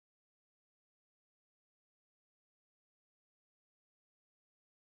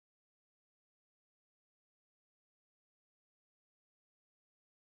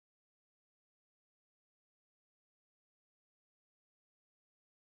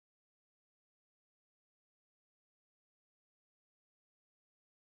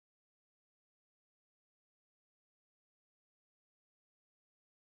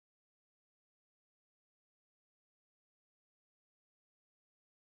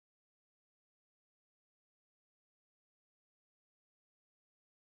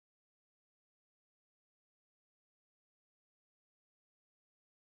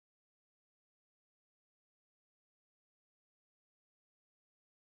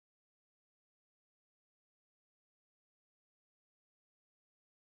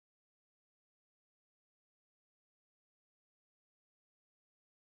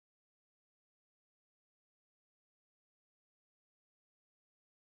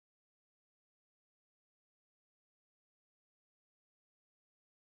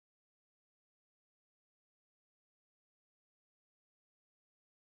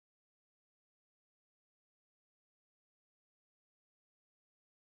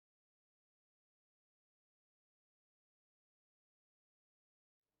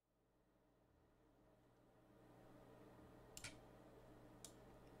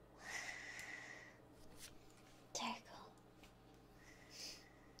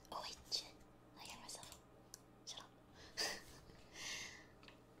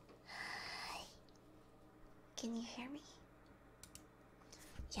Can you hear me?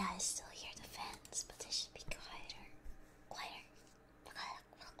 Yeah, I still hear the fans, but they should be quieter. Quieter.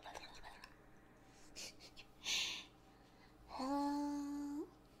 Hello.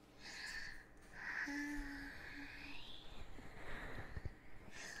 Hi.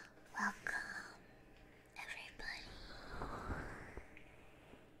 Welcome, everybody,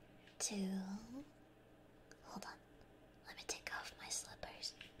 to... Hold on. Let me take off my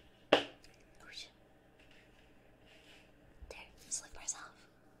slippers. There, slippers off.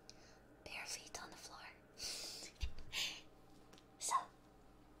 Bare feet on the floor. So,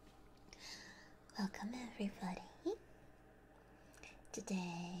 welcome everybody.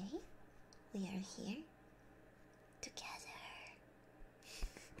 Today, we are here together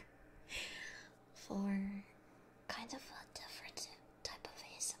for kind of a different type of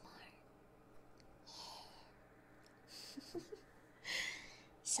ASMR. Yeah.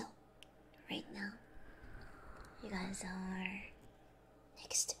 So, right now, you guys are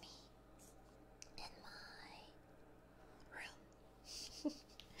next to me in my room.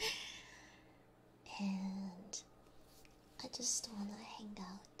 And I just wanna hang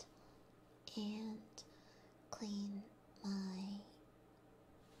out and clean my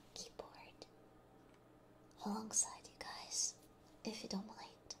keyboard alongside you guys, if you don't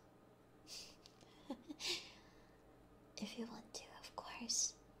mind. If you want to, of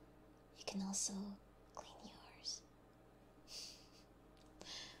course, you can also clean yours.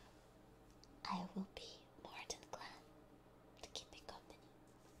 I will be more than glad to keep you company.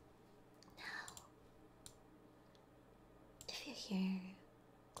 Now, if you hear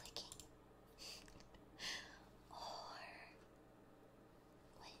clicking, or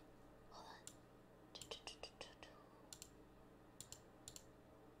wait, hold on.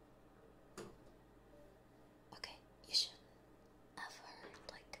 Okay, you should have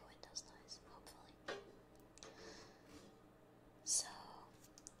heard like a Windows noise, hopefully. So,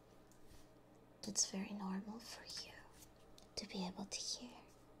 it's very normal for you to be able to hear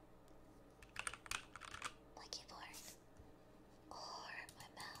my keyboard or my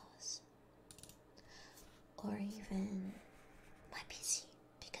mouse or even my PC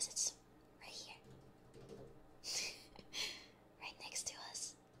because it's right here, right next to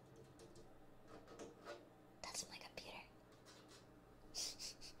us. That's my computer.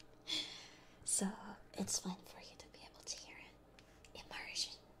 So it's fine for you to be able to hear it.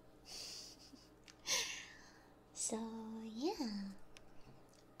 Immersion. So yeah,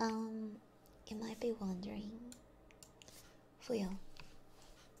 you might be wondering, Fuyo,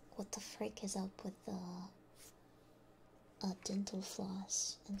 what the frick is up with the dental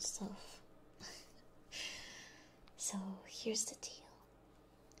floss and stuff? So here's the deal.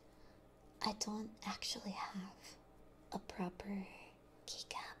 I don't actually have a proper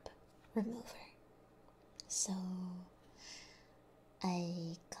keycap remover, so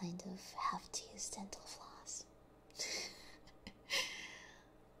I kind of have to use dental floss.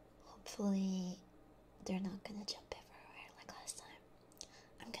 Hopefully they're not gonna jump everywhere like last time.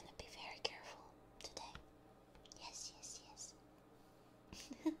 I'm gonna be very careful today. Yes, yes, yes.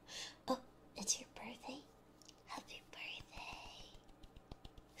 Oh, it's your birthday? Happy birthday.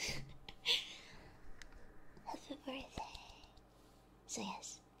 Happy birthday. So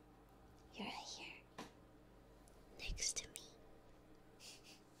yes, you're right here next to me.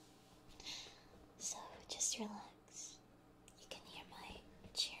 So just relax. You can hear my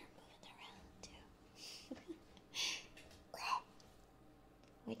chair moving around too.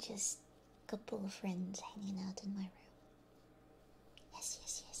 We're just a couple of friends hanging out in my room. Yes,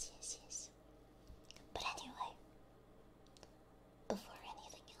 yes, yes, yes, yes. But anyway, before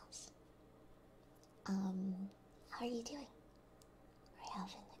anything else, how are you doing? Are you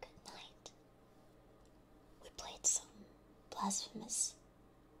having a good night? We played some Blasphemous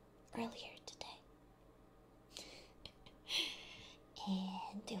earlier today.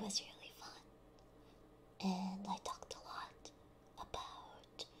 And it was really fun. And I talked a lot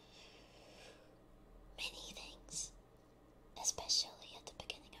about many things, especially at the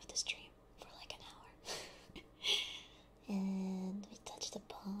beginning of the stream for like an hour. And we touched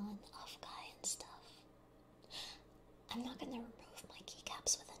upon off-guy and stuff. I'm not gonna remove my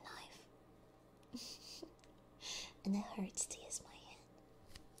keycaps with a knife. And it hurts to use my hand.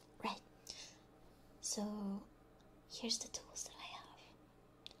 Right. So, here's the tools that I have.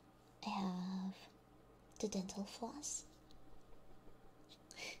 I have the dental floss.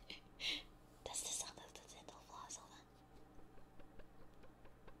 That's the sound of the dental floss. Hold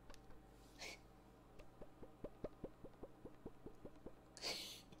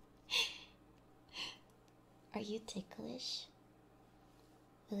on. Are you ticklish?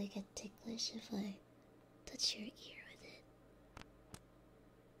 Will I get ticklish if I touch your ear with it.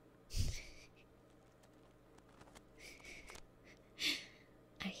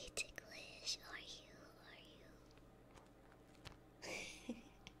 Are you ticklish? Are you?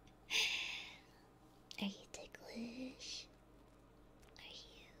 Are you ticklish? Are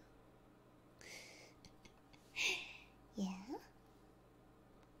you? Yeah?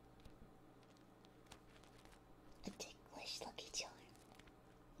 A ticklish lucky charm.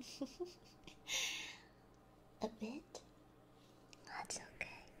 A bit? That's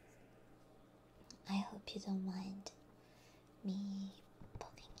okay. I hope you don't mind me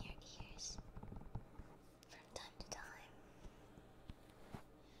poking your ears from time to time,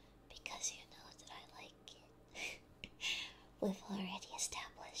 because you know that I like it. We've already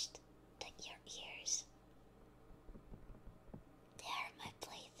established that your ears, they are my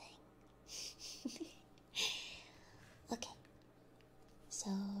plaything. Okay, so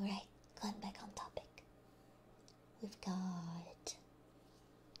right, going back on topic. We've got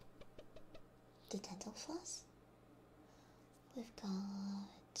the dental floss. We've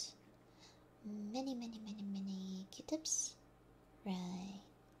got many Q-tips right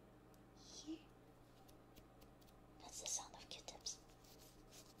here. That's the sound of Q-tips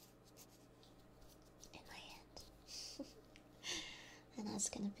in my hand. And that's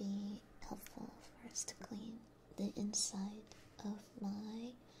gonna be helpful for us to clean the inside of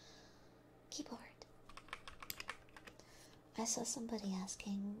my keyboard. I saw somebody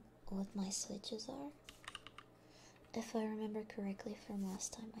asking what my switches are. If I remember correctly from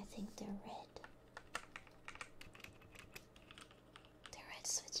last time, I think they're red. They're red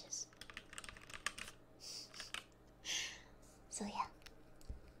switches. So yeah.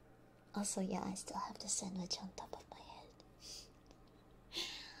 Also, yeah, I still have the sandwich on top of my head.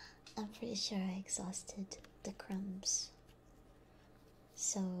 I'm pretty sure I exhausted the crumbs.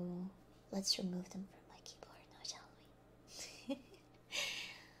 So let's remove them from my keyboard now, shall we?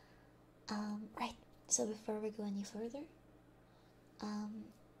 Right. So before we go any further,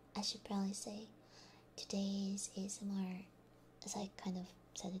 I should probably say today's ASMR, as I kind of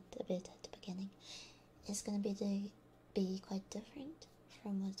said it a bit at the beginning, is gonna be quite different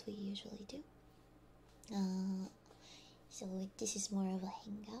from what we usually do. So this is more of a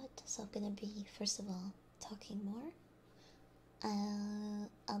hangout. So I'm gonna be, first of all, talking more.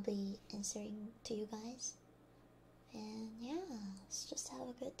 I'll be answering to you guys, and yeah, let's just have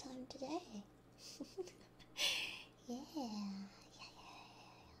a good time today. Yeah.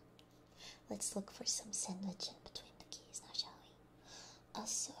 Let's look for some sandwich in between the keys now, shall we?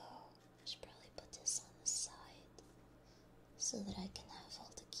 Also, I should probably put this on the side so that I can have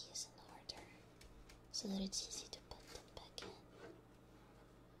all the keys in order, so that it's easy to put them back in.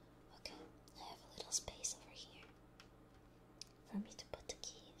 Okay, I have a little space over here for me to put the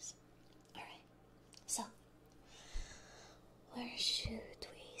keys. Alright, so where should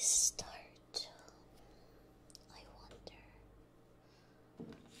we start? I wonder.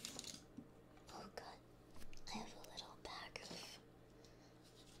 Oh god, I have a little bag of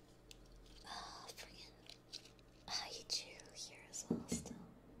friggin' haichu here as well still.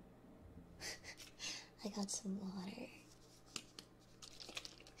 I got some water.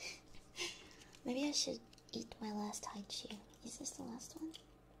 Maybe I should eat my last haichu. Is this the last one?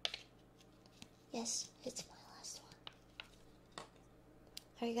 Yes, it's my last one.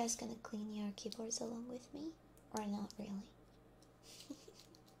 Are you guys gonna clean your keyboards along with me? Or not really?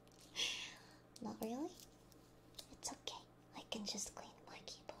 Not really? It's okay. I can just clean my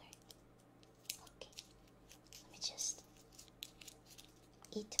keyboard. Okay. Let me just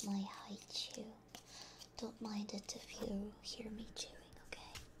eat my haichu. Don't mind it if you hear me chewing,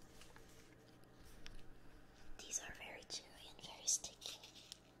 okay? These are very chewy and very sticky.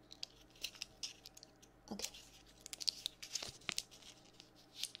 Okay.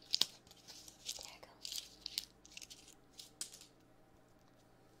 There I go.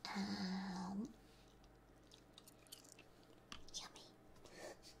 Yummy.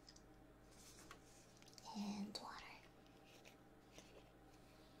 And water.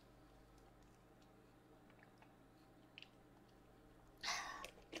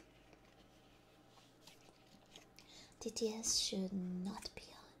 TTS should not be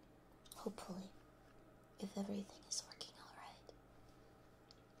on, hopefully, if everything is working alright.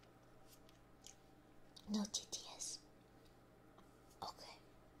 No TTS. Okay.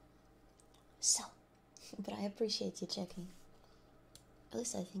 So, but I appreciate you checking. At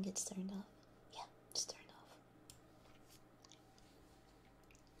least I think it's turned off. Yeah, it's turned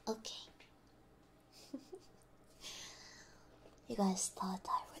off. Okay. You guys thought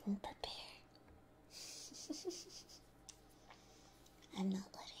I wouldn't prepare. I'm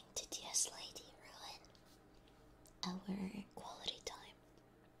not letting TTS lady ruin our quality time.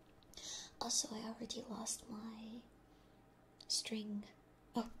 Also, I already lost my string.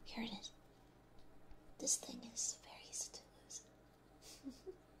 Oh, here it is. This thing is very easy to lose.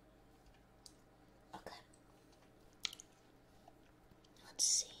 Okay. Let's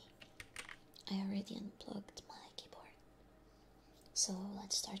see. I already unplugged my keyboard. So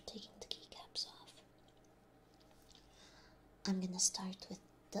let's start taking the keycaps off. I'm gonna start with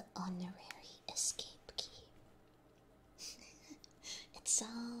the honorary escape key. It's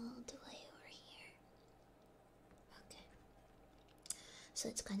all the way over here. Okay. So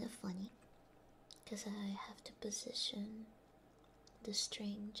it's kind of funny because I have to position the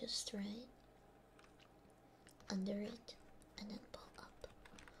string just right under it and then pull up.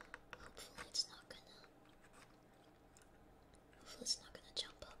 Hopefully it's not gonna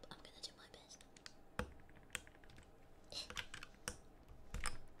jump up. I'm gonna do my best.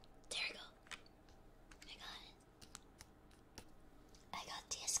 There we go. I got it. I got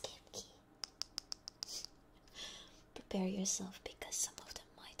the escape key. Prepare yourself because some of them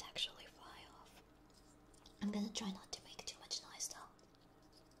might actually fly off. I'm gonna try not to make too much noise though.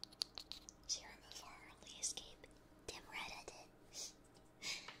 See, remove our only escape. Damn right I did.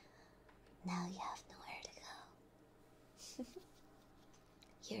 Now you have nowhere to go.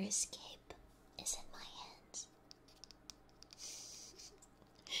 Your escape is in my hands.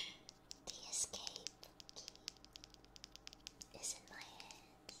 The escape key is in my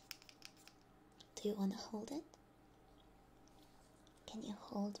hands. Do you want to hold it? Can you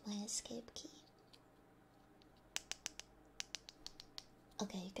hold my escape key?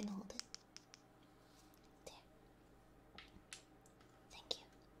 Okay, you can hold it. There. Thank you.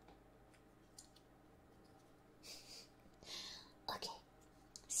 Okay.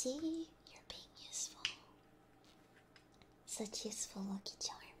 See, you're being useful. Such useful lucky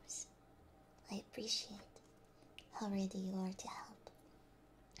charms. I appreciate how ready you are to help.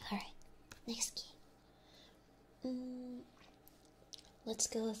 Alright, next key. Let's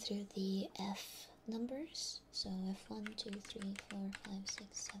go through the F numbers. So F1, 2, 3, 4, 5, 6,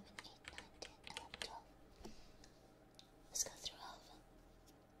 7, 8, 9, 10, 11, 12. Let's go through all of them.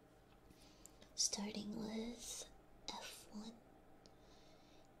 Starting with F1.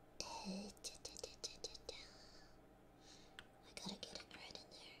 I gotta get it right in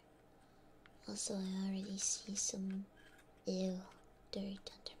there. Also, I already see some dirt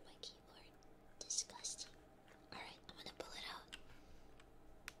under my keyboard. Disgusting. Alright, I'm gonna pull it out.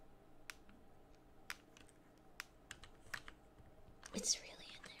 It's really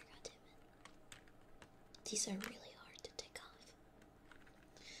in there, goddammit. These are really hard to take off.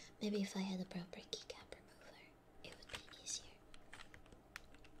 Maybe if I had a proper keycap remover, it would be easier.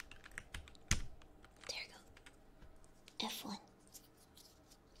 There we go. F1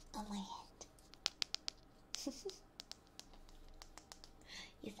 on my hand.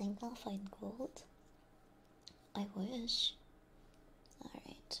 You think I'll find gold? I wish.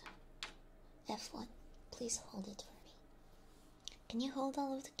 Alright. F1, please hold it for me. Can you hold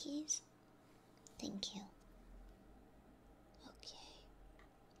all of the keys? Thank you. Okay.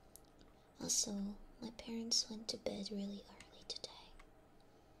 Also, my parents went to bed really early today.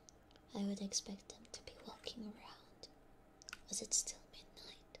 I would expect them to be walking around, as it's still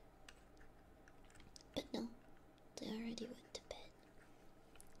midnight. But no, they already went to bed.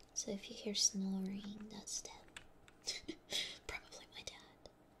 So if you hear snoring, that's them. Probably my dad,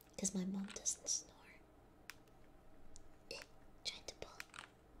 because my mom doesn't snore. Trying to pull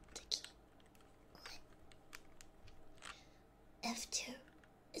the key. F2,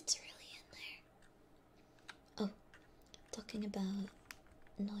 it's really in there. Oh, talking about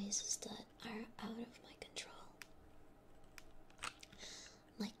noises that are out of my control.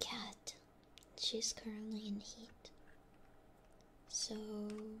 My cat, she's currently in heat. So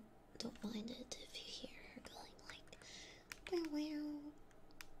don't mind it if you hear her going like wow,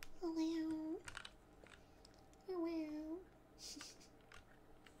 wow, wow, wow.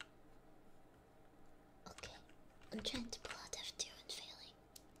 Okay, I'm trying to pull out F2 and failing.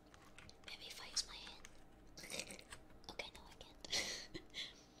 Maybe if I use my hand. Okay, no I can't.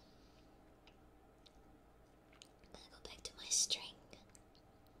 I'm gonna go back to my string.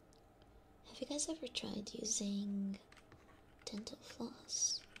 Have you guys ever tried using dental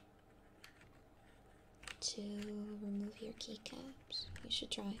floss to remove your keycaps? You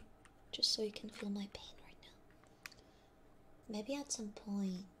should try, just so you can feel my pain right now. Maybe at some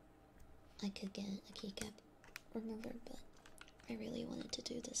point I could get a keycap remover, but I really wanted to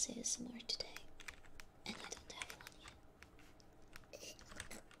do this ASMR today, and I don't have one yet.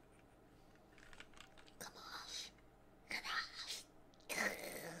 Come off. Come off.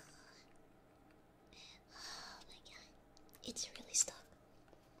 Oh my god.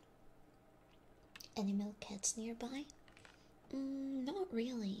 any male cats nearby? Not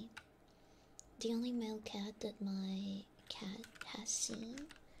really. The only male cat that my cat has seen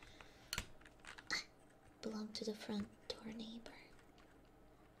belonged to the front door neighbor.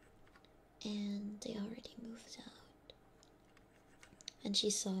 And they already moved out. And she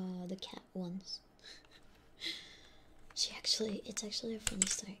saw the cat once. It's actually a funny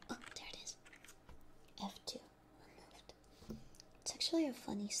story. Oh, there it is. F2 removed. It's actually a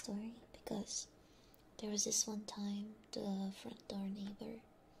funny story because there was this one time the front door neighbor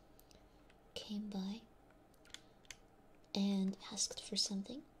came by and asked for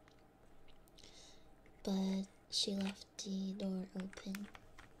something, but she left the door open.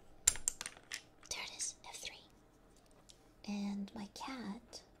 There it is, F3. And my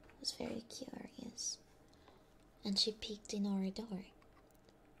cat was very curious, and she peeked in our door.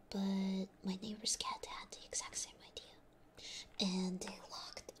 But my neighbor's cat had the exact same idea, and they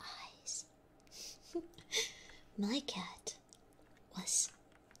locked eyes. My cat was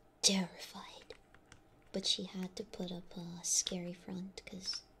terrified, but she had to put up a scary front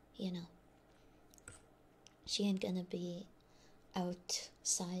because, you know, she ain't gonna be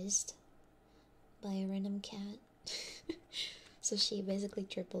outsized by a random cat. So she basically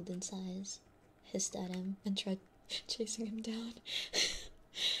tripled in size, hissed at him, and tried chasing him down.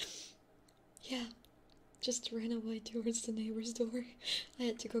 Yeah, just ran away towards the neighbor's door. I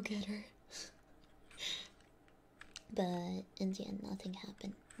had to go get her. But in the end, nothing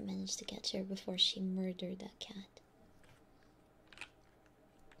happened. I managed to catch her before she murdered that cat.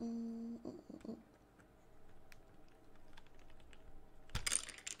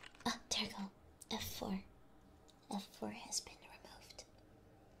 Ah, there you go. F4. F4 has been removed.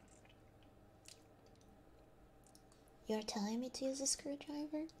 You're telling me to use a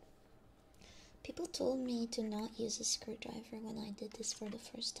screwdriver? People told me to not use a screwdriver when I did this for the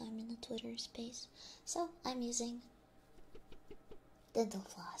first time in the Twitter space, so I'm using dental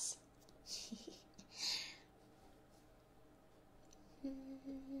floss.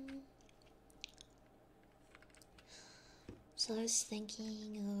 So I was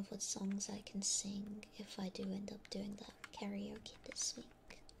thinking of what songs I can sing if I do end up doing that karaoke this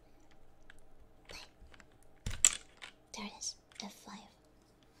week. There it is, F5.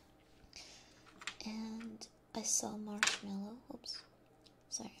 And I saw Marshmallow. Oops.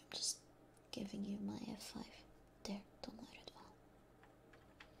 Sorry, I'm just giving you my F5. There, don't let it fall.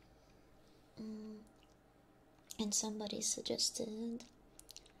 And somebody suggested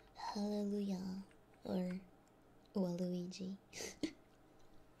Hallelujah or Waluigi.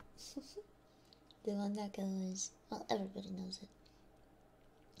 The one that goes, well, everybody knows it.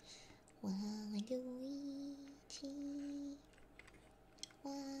 Waluigi,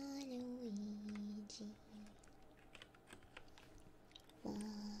 Waluigi.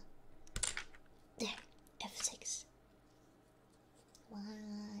 There, F6.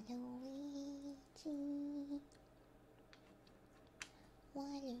 Waluigi,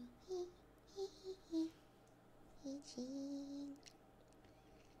 Waluigi.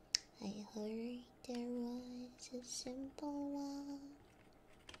 I heard there was a simple one.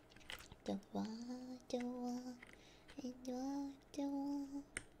 The one, and the one.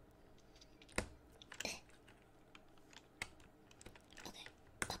 Okay,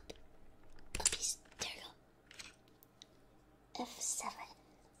 uppies, there you go. F7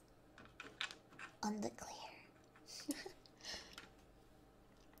 on the clear.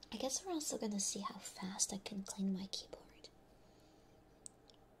 I guess we're also gonna see how fast I can clean my keyboard.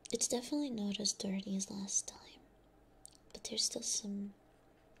 It's definitely not as dirty as last time, but there's still some.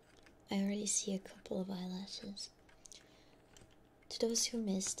 I already see a couple of eyelashes. To those who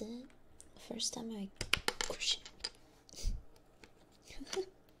missed it, the first time oh shit.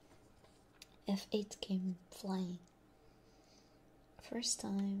 F8 came flying. First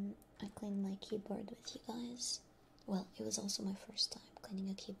time I cleaned my keyboard with you guys. Well, it was also my first time cleaning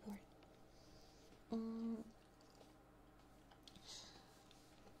a keyboard.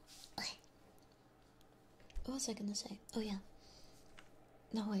 What was I gonna say? Oh yeah.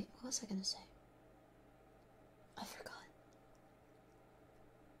 No wait, what was I gonna say? I forgot.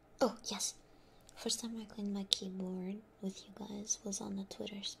 Oh yes. First time I cleaned my keyboard with you guys was on the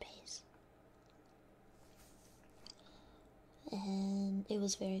Twitter space. And it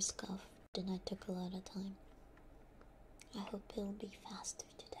was very scuffed and I took a lot of time. I hope it'll be faster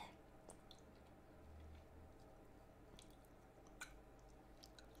today.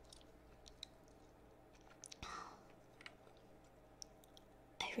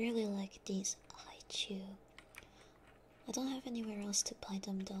 I really like these chew. I don't have anywhere else to buy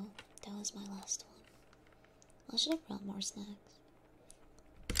them though. That was my last one. I should have brought more snacks.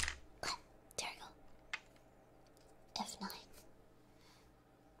 There we go.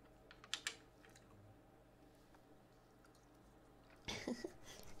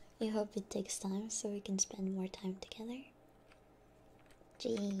 I hope it takes time so we can spend more time together.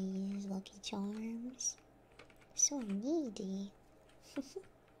 Jeez, Lucky Charms. So needy. You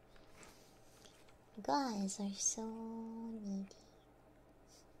guys are so needy.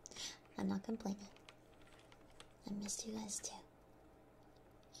 I'm not complaining. I missed you guys too.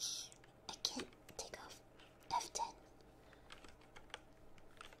 I can't take off F10.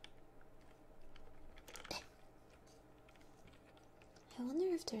 I wonder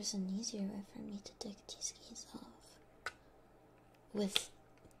if there's an easier way for me to take these keys off with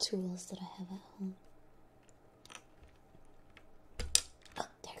tools that I have at home. Oh,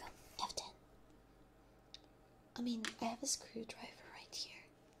 there you go. F10. I mean, I have a screwdriver right here.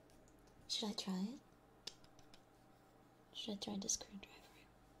 Should I try it? Should I try the screwdriver?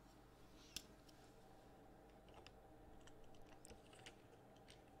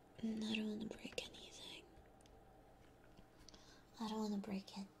 I don't want to break anything. I don't want to break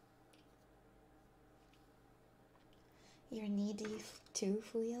it. You're needy too,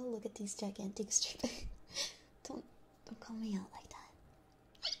 Fuyo? Look at these gigantic strips. Don't call me out like that.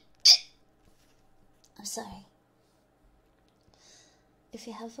 I'm sorry. If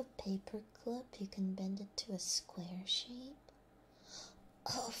you have a paper clip, you can bend it to a square shape.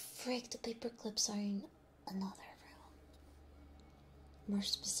 Oh frick, the paper clips are in another room. More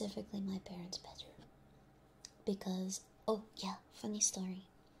specifically, my parents' bedroom. Because, oh yeah, funny story.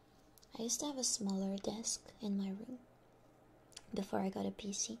 I used to have a smaller desk in my room before I got a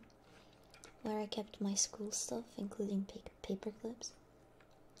PC, where I kept my school stuff, including paper clips.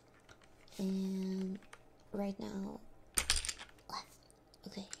 And right now,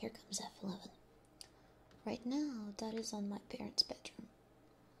 okay, here comes F11. Right now, that is on my parents' bedroom.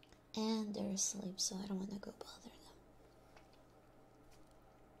 And they're asleep, so I don't want to go bother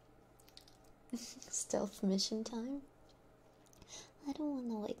them. Stealth mission time? I don't want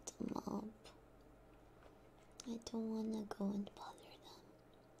to wake them up. I don't want to go and bother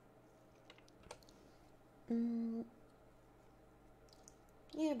them.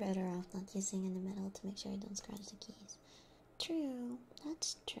 You're better off not using in the middle to make sure I don't scratch the keys. True,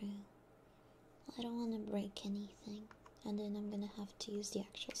 that's true. I don't want to break anything, and then I'm gonna have to use the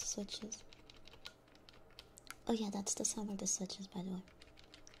actual switches. Oh yeah, that's the sound of the switches, by the way.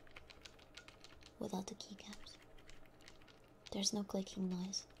 Without the keycaps. There's no clicking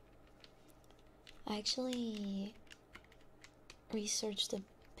noise. I actually researched a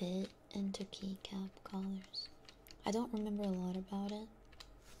bit into keycap colors. I don't remember a lot about it,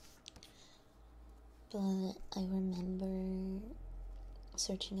 but I remember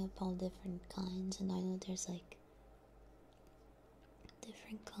searching up all different kinds, and I know there's like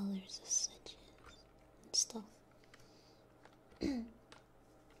different colors of switches and stuff.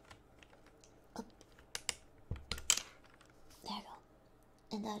 Oh. There you go.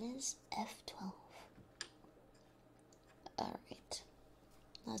 And that is F12. Alright.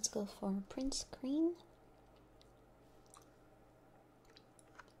 Let's go for print screen.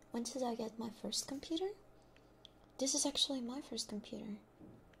 When did I get my first computer? This is actually my first computer.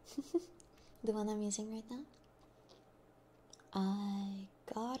 The one I'm using right now. I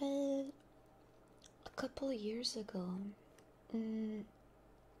got it a couple of years ago. Maybe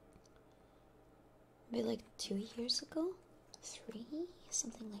like 2 years ago? 3?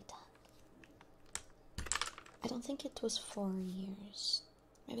 Something like that. I don't think it was 4 years.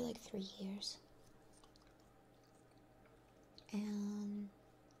 Maybe like 3 years. And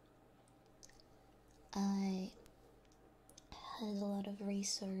I had a lot of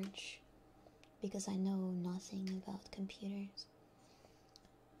research because I know nothing about computers.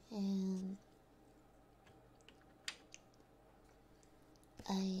 And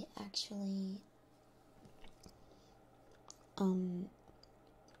I actually only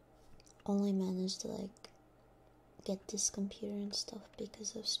managed to like get this computer and stuff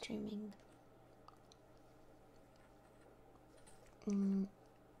because of streaming.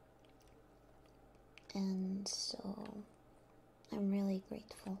 And so I'm really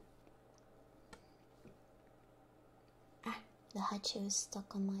grateful. The hachu is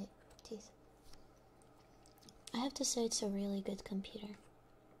stuck on my teeth. I have to say it's a really good computer.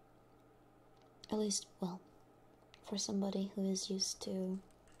 At least, well, for somebody who is used to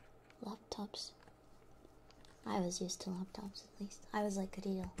laptops. I was used to laptops, at least. I was like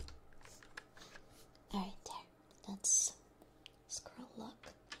Rito. Alright, there. That's scroll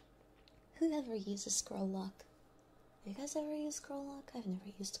lock. Who ever uses scroll lock? Have you guys ever used scroll lock? I've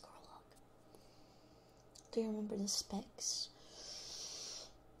never used scroll lock. Do you remember the specs?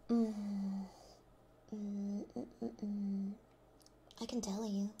 I can tell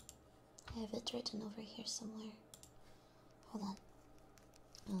you. I have it written over here somewhere. Hold on.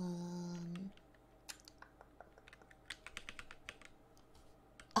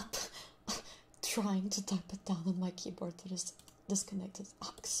 Up. Trying to type it down on my keyboard that is disconnected.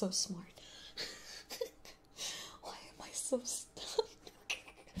 I'm so smart. Why am I so stuck?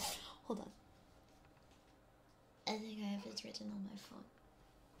 Hold on. I think I have it written on my phone.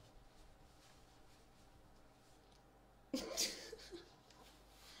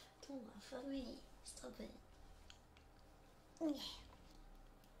 Don't laugh at me. Stop it.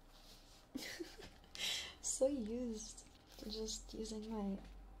 So used to just using my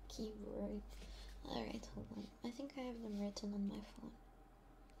keyboard. Alright, hold on. I think I have them written on my phone.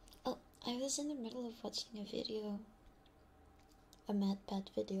 Oh, I was in the middle of watching a video. A Mad Pat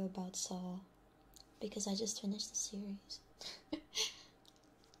video about Saw. Because I just finished the series.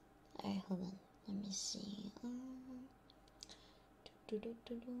 Alright, hold on. Let me see.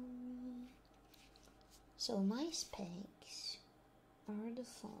 So my specs are the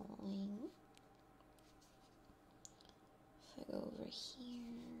following. If I go over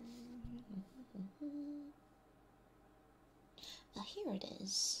here. Now here it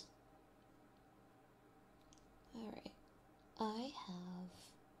is. Alright. I have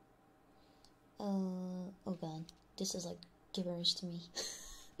oh god, this is like gibberish to me.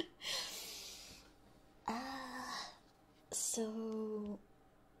 So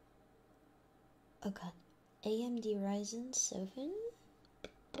oh god, AMD Ryzen 7,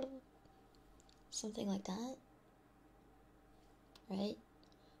 something like that, right?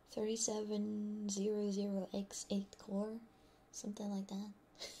 3700X8 core, something like that.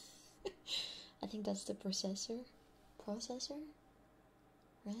 I think that's the processor,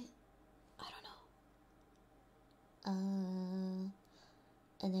 right? I don't know.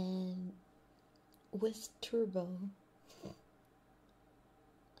 And then with turbo,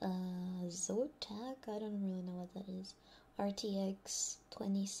 Zotac, I don't really know what that is. RTX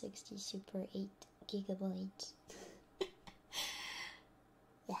 2060 Super 8GB.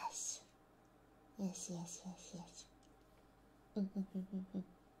 Yes.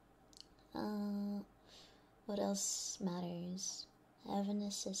 What else matters? I have an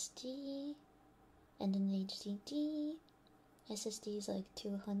SSD and an HDD. SSD is like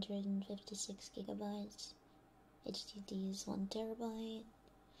 256GB. HDD is 1TB.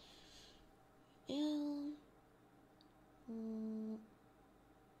 Yeah.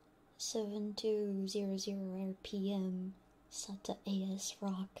 7200 RPM SATA AS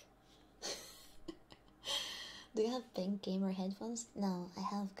Rock. Do you have pink gamer headphones? No, I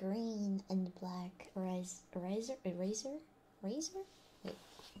have green and black razor? Wait.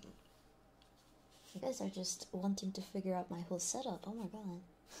 You guys are just wanting to figure out my whole setup. Oh my god.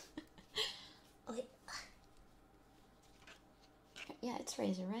 Okay. Yeah, it's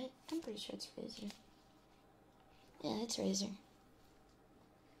Razer, right? I'm pretty sure it's Razer. Yeah, it's Razer.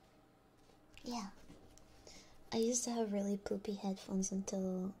 Yeah. I used to have really poopy headphones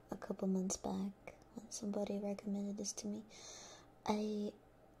until a couple months back when somebody recommended this to me.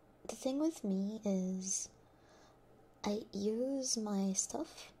 The thing with me is I use my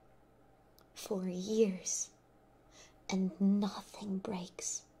stuff for years and nothing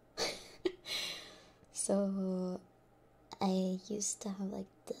breaks. So I used to have like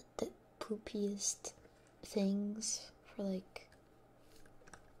the poopiest things for like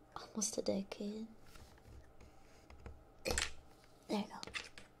almost a decade. There you go.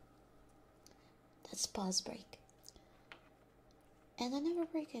 That's pause break. And I never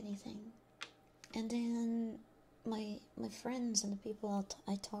break anything. And then my friends and the people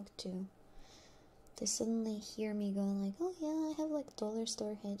I talk to, they suddenly hear me going like, oh yeah, I have like dollar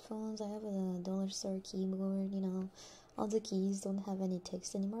store headphones, I have a dollar store keyboard, you know, all the keys don't have any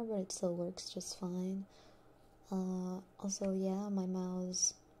text anymore, but it still works just fine. Also, yeah, my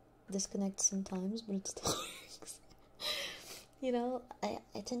mouse disconnects sometimes, but it still works. You know, I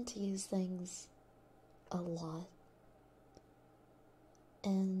tend to use things a lot.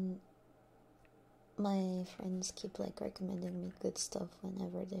 And my friends keep like recommending me good stuff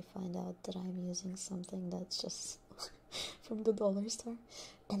whenever they find out that I'm using something that's just from the dollar store.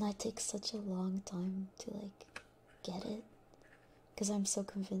 And I take such a long time to like get it, because I'm so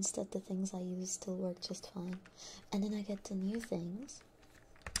convinced that the things I use still work just fine. And then I get the new things,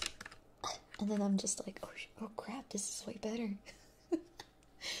 and then I'm just like, oh crap, this is way better.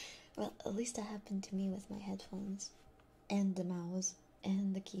 Well, at least that happened to me with my headphones, and the mouse,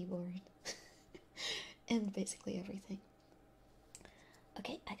 and the keyboard, and basically everything.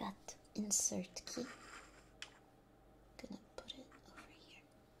 Okay, I got insert key. Gonna put it over here.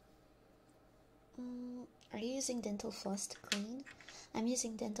 Are you using dental floss to clean? I'm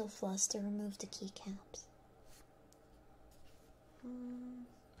using dental floss to remove the keycaps.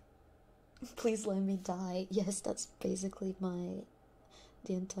 Please let me die. Yes, that's basically the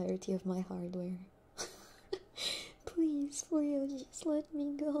entirety of my hardware. Please, Fuyo, just let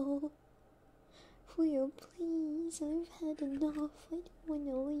me go. Fuyo, please, I've had enough. I don't want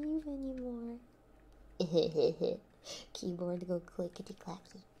to leave anymore. Keyboard go clickety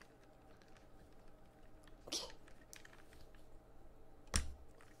clacky.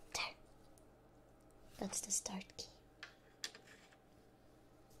 There. That's the start key.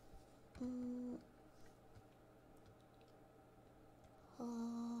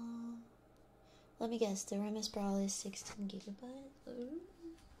 Let me guess, the RAM is probably 16 gigabytes.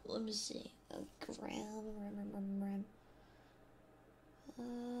 Let me see. RAM.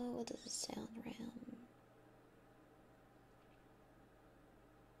 What does it sound, RAM?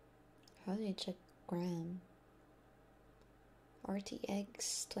 How do you check RAM?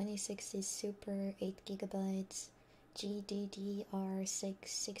 RTX 2060 Super 8 gigabytes. GDDR6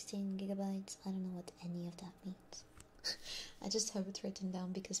 16 gigabytes. I don't know what any of that means. I just have it written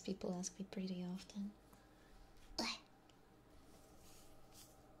down because people ask me pretty often.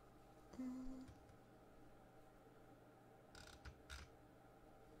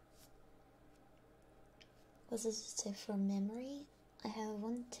 What does it say for memory? I have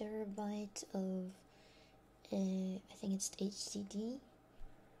 1 terabyte of I think it's HDD,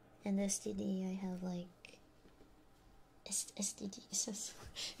 and SDD I have like SDD.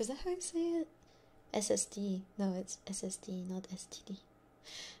 Is that how you say it? SSD. No, it's SSD, not STD.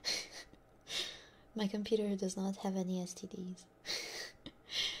 My computer does not have any STDs.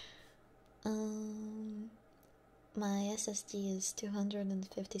 My SSD is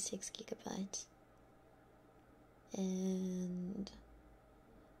 256 gigabytes. And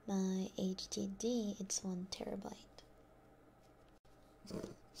my HDD, it's 1 terabyte.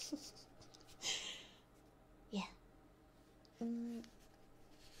 Yeah.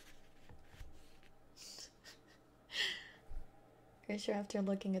 Are you sure after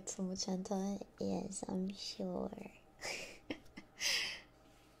looking at so much hentai? Yes, I'm sure.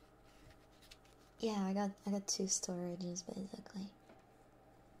 Yeah, I got 2 storages basically.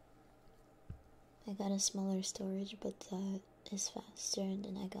 I got a smaller storage, but that is faster, and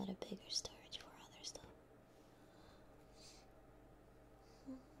then I got a bigger storage for other stuff.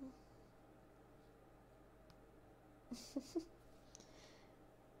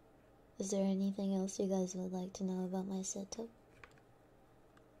 Is there anything else you guys would like to know about my setup?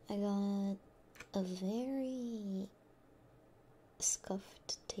 I got a very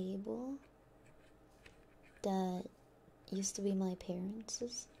scuffed table that used to be my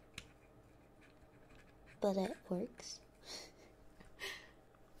parents', but it works.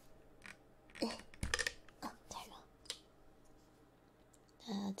 Oh, there you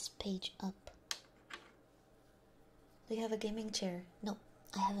go. That's page up. We have a gaming chair. No,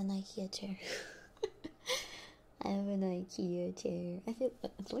 I have an IKEA chair. I have an IKEA chair.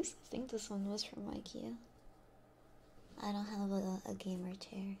 At least I think this one was from IKEA. I don't have a gamer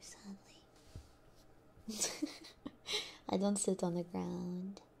chair, sadly. I don't sit on the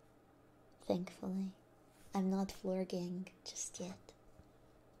ground, thankfully. I'm not floor gang just yet.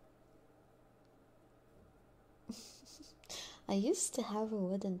 I used to have a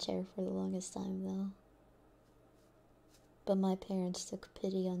wooden chair for the longest time though. But my parents took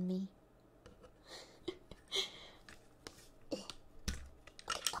pity on me. Okay,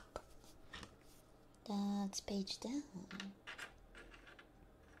 up. That's page down.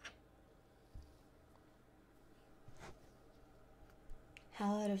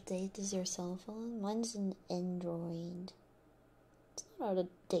 How out of date is your cell phone? Mine's an Android. It's not out of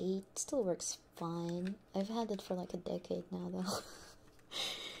date, it still works fine. I've had it for like a decade now though.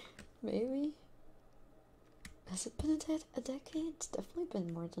 Maybe? Has it been a decade? It's definitely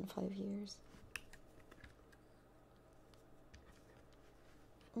been more than 5 years.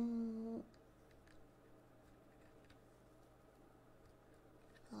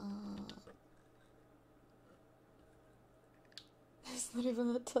 It's not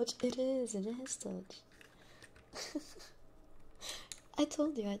even a touch. It is touch. I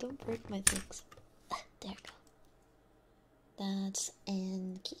told you I don't break my things. There we go. That's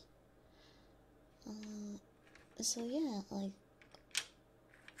Anki. So yeah, like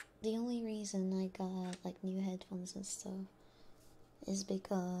the only reason I got like new headphones and stuff is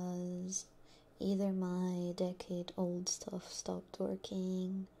because either my decade-old stuff stopped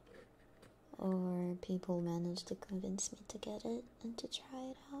working, or people managed to convince me to get it and to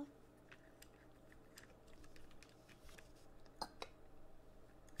try it out.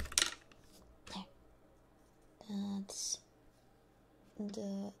 There. That's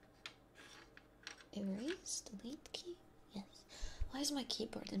the erase, delete key? Yes. Why is my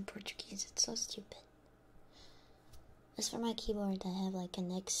keyboard in Portuguese? It's so stupid. As for my keyboard, I have like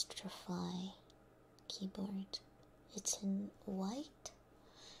an extra fly keyboard. It's in white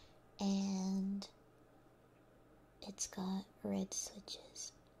and it's got red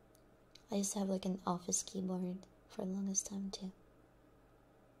switches. I used to have like an office keyboard for the longest time too.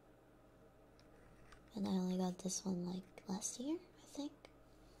 And I only got this one like last year, I think.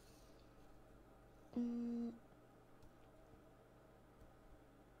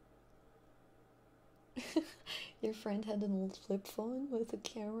 Your friend had an old flip phone with a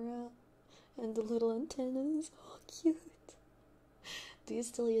camera and the little antennas. Oh, cute. Do you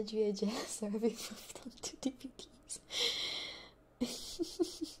still use VHS or have you moved on to DVDs?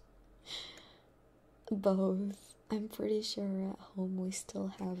 Both. I'm pretty sure at home we still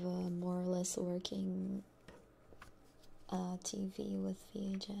have a more or less working TV with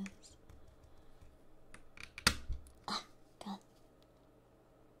VHS. Ah, God.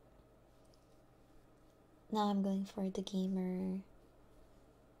 Now I'm going for the gamer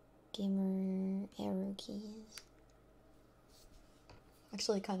arrow keys.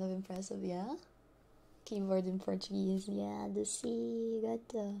 Actually kind of impressive, yeah? Keyboard in Portuguese, yeah, the C, you got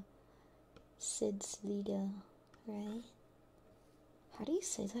the Sid's leader, right? How do you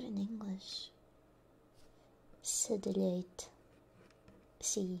say that in English? Sedulate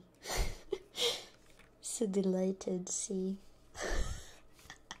C. Sedulated C.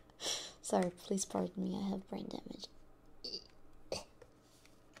 Sorry, please pardon me, I have brain damage.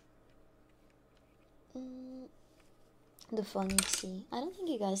 The funny C. I don't think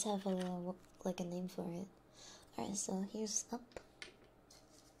you guys have a name for it. Alright, so here's up.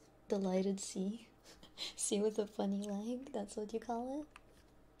 Delighted C. C with a funny leg, that's what you call it?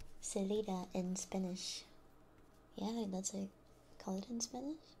 Salida in Spanish. Yeah, that's it. Call it in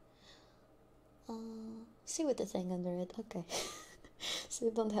Spanish? C with the thing under it, okay. So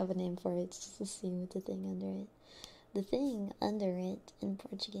you don't have a name for it, it's just a C with the thing under it. The thing under it, in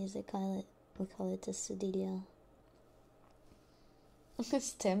Portuguese, we call it a cedilha.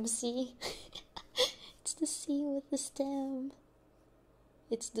 Stem C? It's the C with the stem.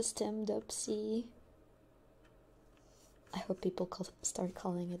 It's the stemmed up C. I hope people start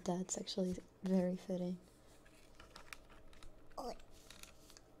calling it that. It's actually very fitting. Oh.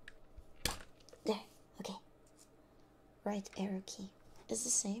 There, okay. Right arrow key. Is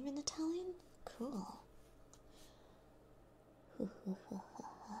the same in Italian? Cool.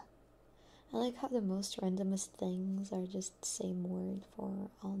 I like how the most randomest things are just the same word for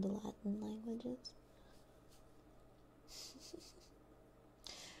all the Latin languages.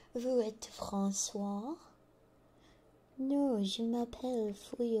 Vous êtes François? No, je m'appelle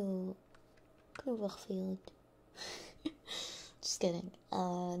Fuyo. Cloverfield. Just kidding.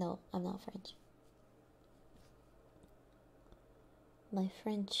 No, I'm not French. My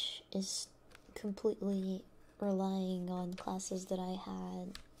French is completely relying on classes that I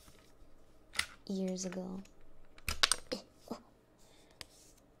had years ago. Oh.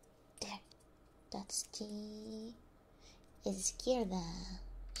 There. That's the izquierda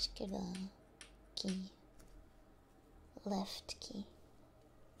key. Left key.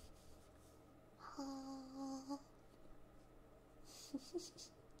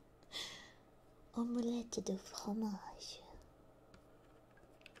 Omelette de fromage.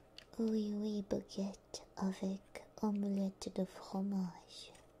 Oui, oui, baguette avec omelette de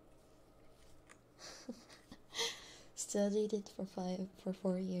fromage. Studied it for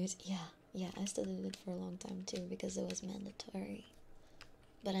 4 years. Yeah, I studied it for a long time too because it was mandatory.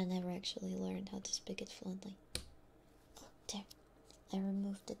 But I never actually learned how to speak it fluently. Oh, there. I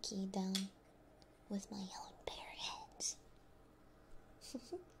removed the key down with my own bare hands.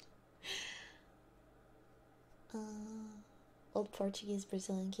 Old Portuguese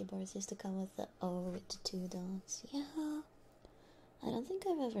Brazilian keyboards used to come with the O with the 2 dots. Yeah. I don't think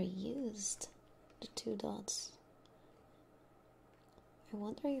I've ever used the 2 dots. I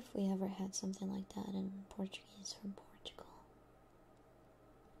wonder if we ever had something like that in Portuguese from Portugal.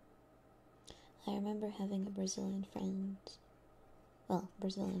 I remember having a Brazilian friends,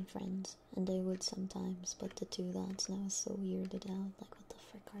 and they would sometimes, but the 2 dots, and I was so weirded out, like, what the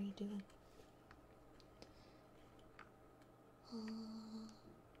frick are you doing?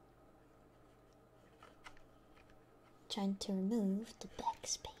 Trying to remove the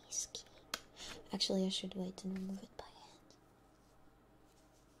backspace key. Actually, I should wait and remove it by hand.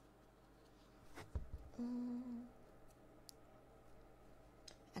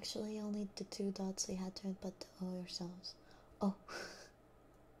 Actually, only the 2 dots we had to input the O ourselves. Oh.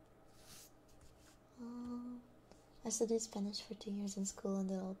 I studied Spanish for 2 years in school,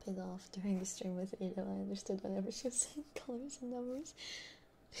 and it all paid off during the stream with Ada. I understood whenever she was saying colors and numbers.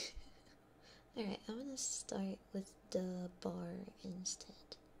 Alright, I'm gonna start with the bar instead.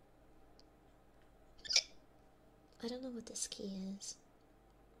 I don't know what this key is,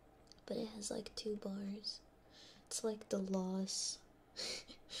 but it has like 2 bars. It's like the loss.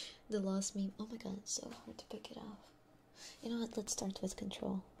 The loss meme. Oh my god, it's so hard to pick it off. You know what? Let's start with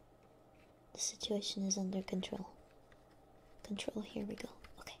control. The situation is under control. Control, here we go.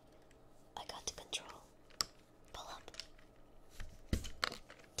 Okay, I got the control. Pull up. There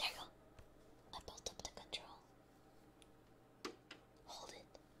you go. I built up the control. Hold it.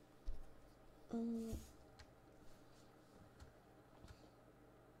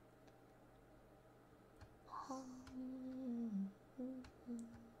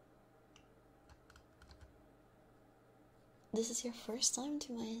 This is your first time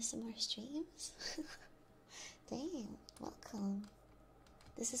to my ASMR streams? Damn, welcome.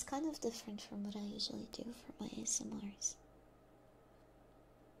 This is kind of different from what I usually do for my ASMRs.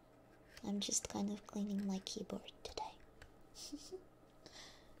 I'm just kind of cleaning my keyboard today.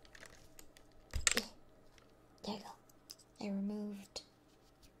 Yeah, there you go. I removed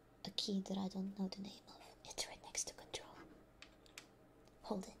a key that I don't know the name of. It's right next to control.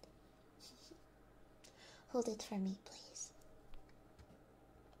 Hold it. Hold it for me, please.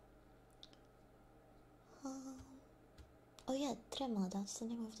 Oh yeah, trema, that's the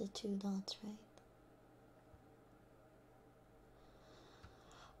name of the 2 dots, right?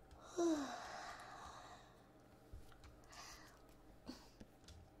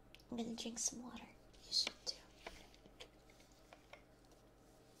 I'm gonna drink some water. You should too.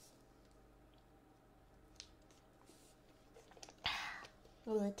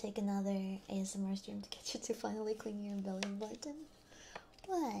 Will it take another ASMR stream to get you to finally clean your belly button?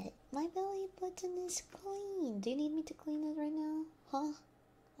 What? My belly button is clean. Do you need me to clean it right now? Huh?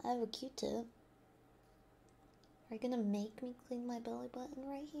 I have a Q-tip. Are you gonna make me clean my belly button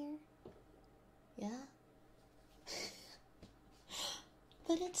right here? Yeah?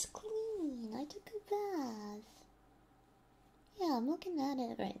 But it's clean. I took a bath. Yeah, I'm looking at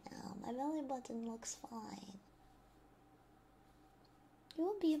it right now. My belly button looks fine. You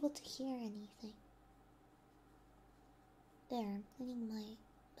won't be able to hear anything. There, I'm cleaning my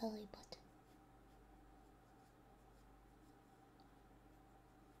belly button.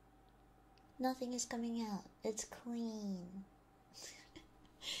 Nothing is coming out. It's clean.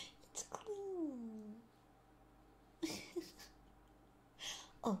 It's clean.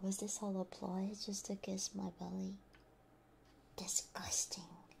 Oh, was this all a ploy just to kiss my belly? Disgusting.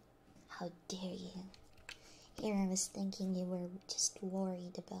 How dare you? Here I was thinking you were just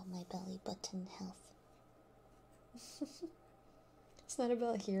worried about my belly button health. It's not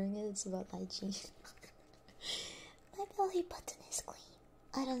about hearing it, it's about hygiene. My belly button is clean.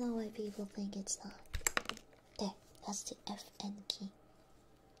 I don't know why people think it's not. There, that's the FN key.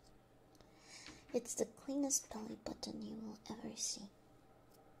 It's the cleanest belly button you will ever see.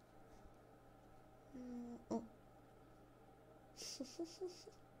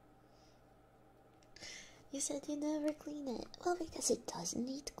 You said you never clean it. Well, because it doesn't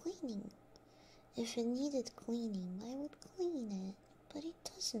need cleaning. If it needed cleaning, I would clean it. But it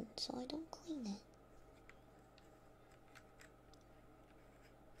doesn't, so I don't clean it.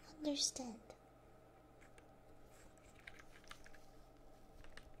 Understand?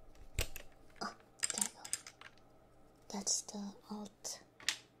 Oh, there you go. That's the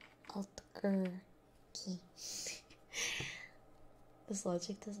Alt-Ger key. This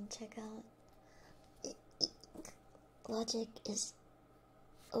logic doesn't check out. Logic is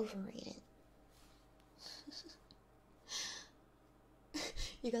overrated.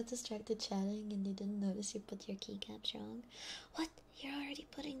 You got distracted chatting and you didn't notice you put your keycaps wrong. What? You're already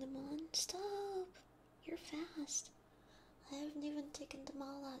putting them on? Stop! You're fast. I haven't even taken them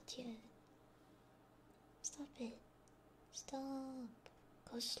all out yet. Stop it. Stop.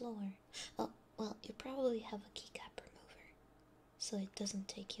 Go slower. Oh, well, you probably have a keycap remover, so it doesn't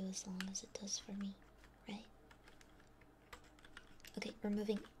take you as long as it does for me, right? Okay,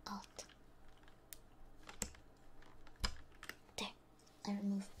 removing Alt. There, I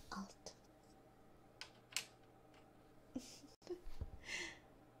remove Alt.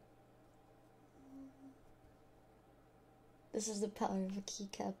 This is the power of a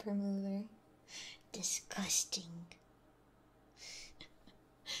keycap remover. Disgusting.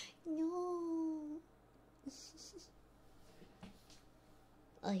 No.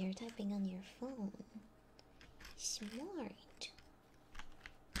 Oh, you're typing on your phone. Smart.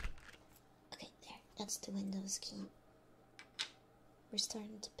 Okay, there. That's the Windows key. We're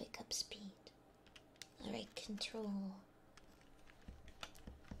starting to pick up speed. Alright, control.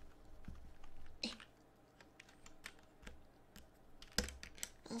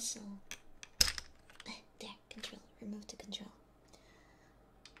 Also, there, control. Remove the control.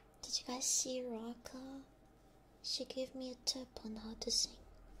 Did you guys see Raka? She gave me a tip on how to sing.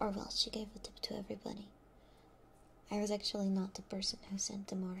 Or well, she gave a tip to everybody. I was actually not the person who sent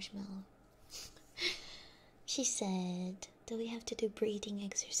the marshmallow. She said that we have to do breathing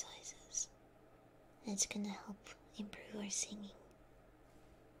exercises. It's gonna help improve our singing.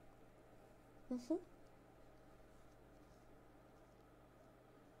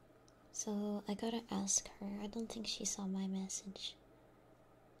 So I gotta ask her. I don't think she saw my message.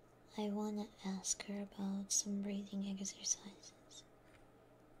 I wanna ask her about some breathing exercises.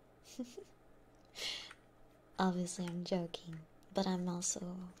 Obviously I'm joking, but I'm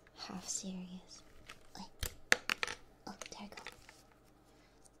also half serious. Wait. Oh, there you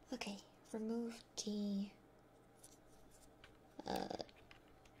go. Okay, remove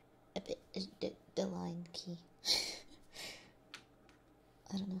the line key.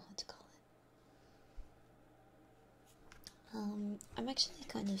 I don't know how to call it. I'm actually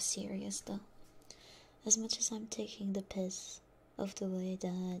kind of serious though. As much as I'm taking the piss of the way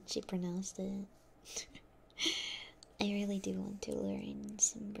that she pronounced it. I really do want to learn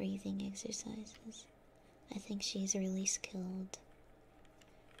some breathing exercises. I think she's really skilled.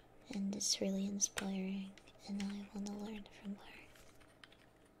 And it's really inspiring. And I want to learn from her.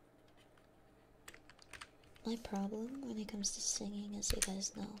 My problem when it comes to singing, as you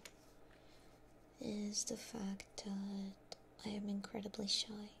guys know, is the fact that I am incredibly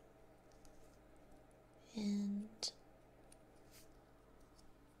shy. And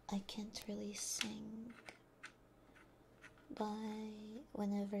I can't really sing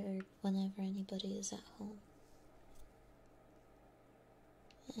whenever anybody is at home.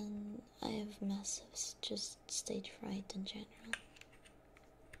 And I have massive just stage fright in general.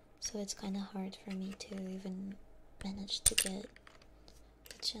 So it's kind of hard for me to even manage to get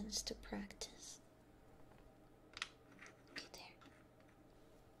the chance to practice. Okay,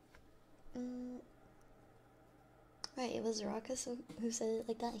 there. Right, it was Rakas who said it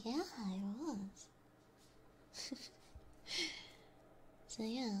like that? Yeah, it was. So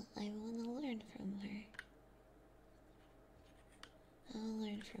yeah, I want to learn from her. I want to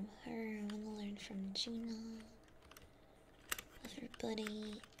learn from her, I want to learn from Juna.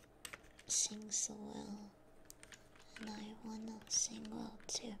 Everybody sings so well. And I want to sing well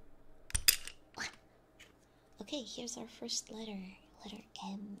too. Okay, here's our first letter. Letter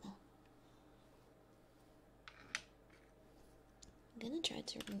M. I'm gonna try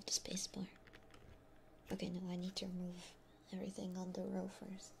to remove the spacebar. Okay, no, I need to remove everything on the row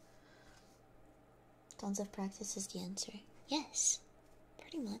first. Tons of practice is the answer. Yes,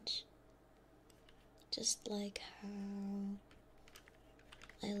 pretty much. Just like how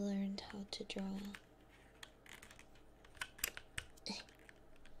I learned how to draw.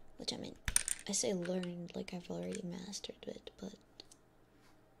 Which, I mean, I say learned like I've already mastered it, but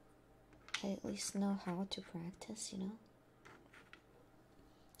I at least know how to practice, you know?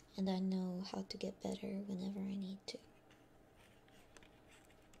 And I know how to get better whenever I need to.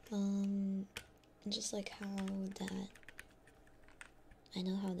 Just like how that, I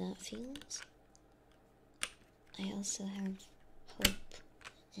know how that feels. I also have hope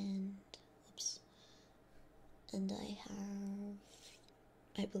and, and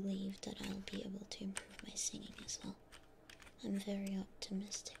I believe that I'll be able to improve my singing as well. I'm very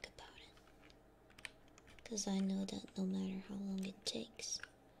optimistic about it. Because I know that no matter how long it takes,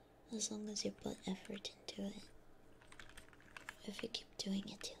 as long as you put effort into it, if you keep doing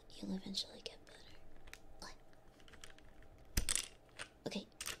it, you'll eventually get better. Okay,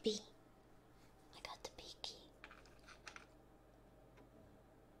 B. I got the B key.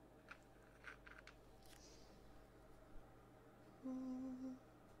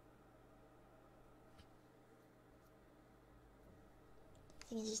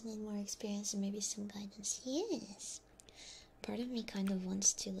 I think I just need more experience and maybe some guidance. Yes! Part of me kind of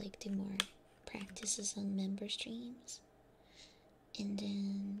wants to like do more practices on member streams and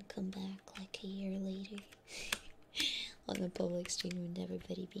then come back like a year later on a public stream and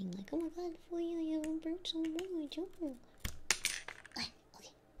everybody being like, oh my god, Fuyo, you have improved so much.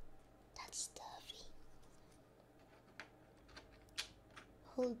 Okay, that's the V.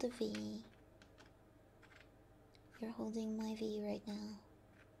 Hold the V. You're holding my V right now.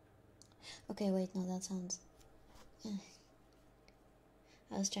 Okay, wait, no, that sounds...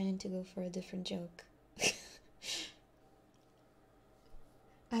 I was trying to go for a different joke.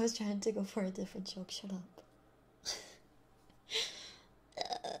 Shut up.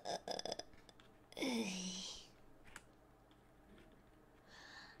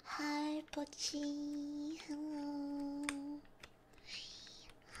 Pochi. Hello.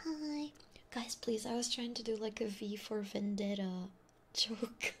 Hi. Guys, please, I was trying to do like a V for Vendetta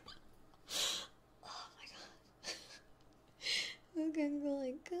joke. Oh my god. I'm gonna go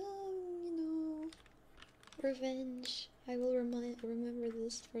like, you know, revenge. I will remember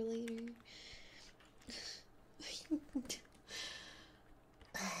this for later.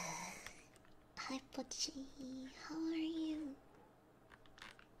 Hi Pochi, how are you?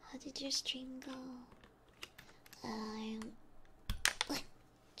 How did your stream go?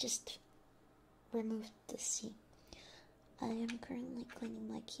 Just removed the C. I am currently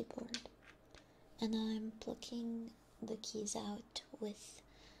cleaning my keyboard and I'm plucking the keys out with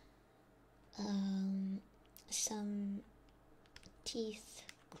some teeth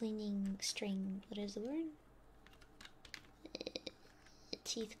cleaning string. What is the word?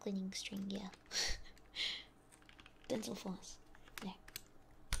 Teeth cleaning string, yeah. Dental floss. There.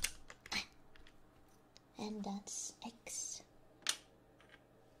 And that's X.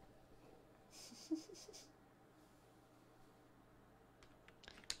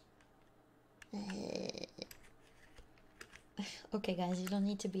 Okay guys, you don't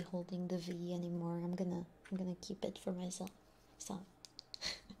need to be holding the V anymore. I'm gonna keep it for myself. Stop.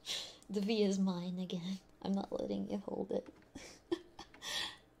 The V is mine again. I'm not letting you hold it.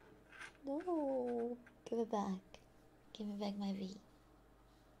 No, give it back. Give me back my V.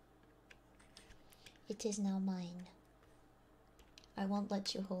 It is now mine. I won't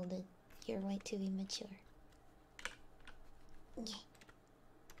let you hold it. You're way too immature. Yeah.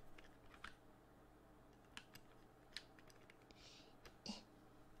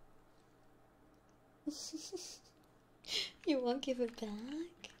 You won't give it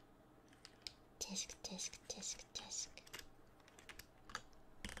back? Tisk, tisk, tisk, tisk.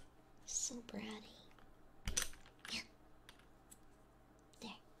 So bratty. Yeah.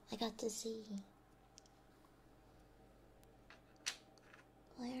 There, I got the Z.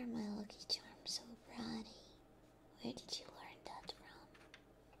 Why are my lucky charms so bratty? Where did you learn that from?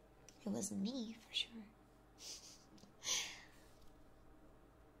 It wasn't me, for sure.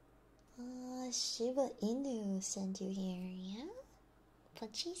 Shiba Inu sent you here, yeah?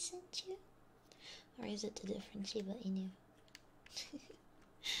 Pachi sent you? Or is it a different Shiba Inu?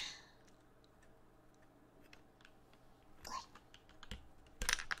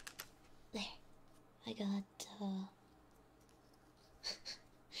 There. I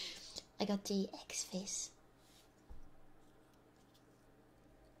got the X face.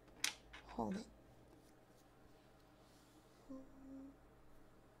 Hold it.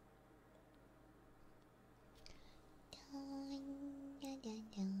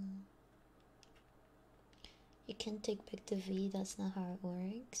 You can't take back the V, that's not how it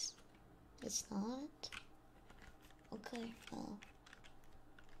works. It's not? Okay, well.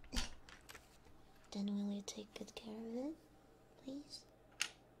 Then will you take good care of it, please?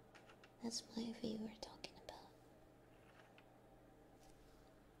 That's my V we're talking about.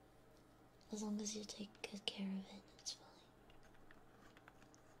 As long as you take good care of it, it's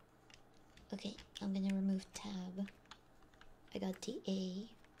fine. Okay, I'm gonna remove tab. I got the A,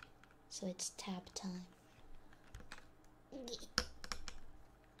 so it's tab time.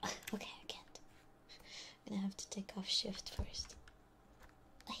 Okay, I can't. I'm gonna have to take off shift first.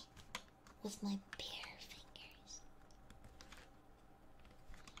 With my bare fingers.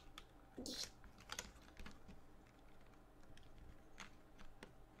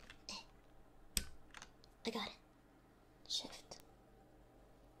 I got it. Shift.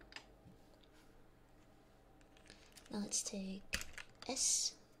 Now let's take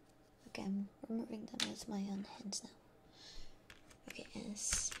S. Okay, I'm removing them with my own hands now. Okay,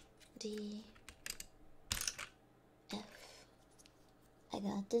 S, D, F. I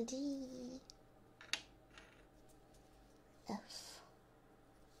got the D. F.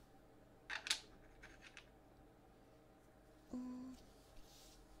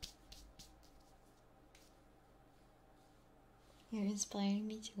 You're inspiring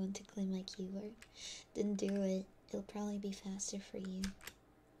me to want to clean my keyboard. Then do it. It'll probably be faster for you.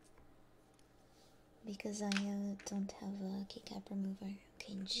 Because I don't have a keycap remover.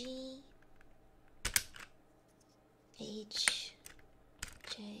 Okay, G, H,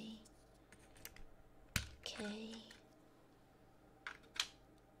 J, K.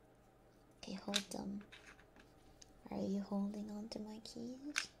 Okay, hold them. Are you holding on to my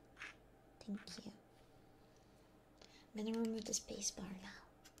keys? Thank you. I'm gonna remove the spacebar now.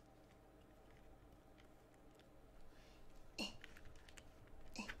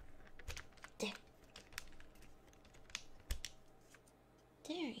 There.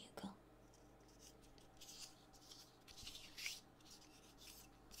 There you go.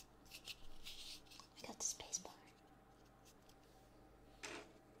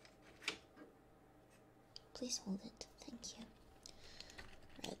 please hold it. Thank you.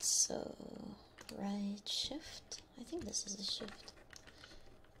 Right, so right shift. I think this is a shift.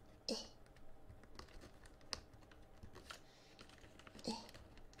 Eh. Eh.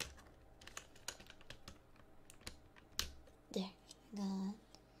 There, got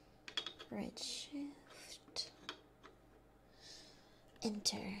right shift.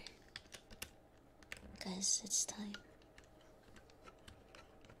 Enter. Guys, it's time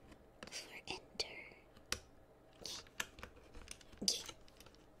for enter.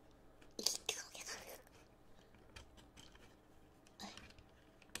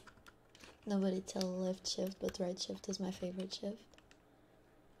 Nobody tell left shift, but right shift is my favorite shift.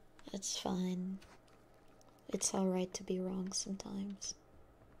 It's fine. It's alright to be wrong sometimes,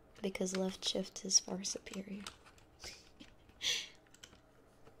 because left shift is far superior.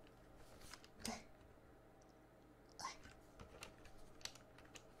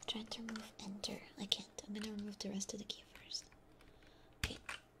 Trying to remove enter. I can't. I'm gonna remove the rest of the key first. Okay,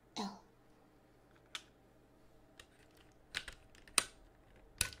 L.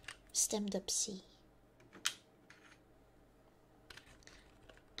 Stemmed up C.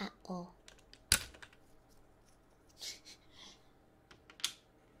 O.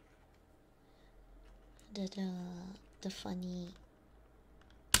 The funny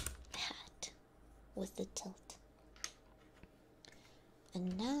hat with the tilt.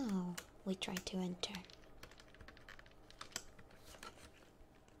 And now we try to enter.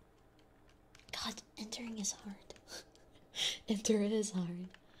 God, entering is hard. Enter is hard.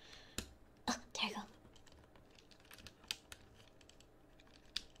 Oh, there you go.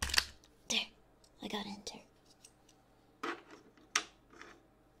 There, I got enter.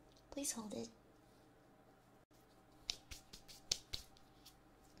 Please hold it.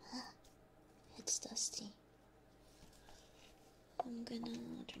 It's dusty. I'm gonna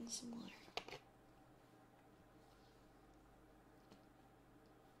drink some water.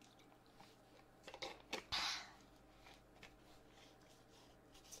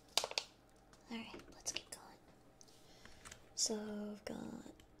 Alright, let's get going. So I've got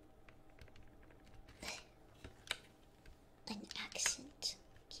an accent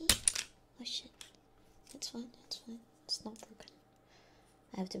key. Oh shit. It's fine, it's fine. It's not broken.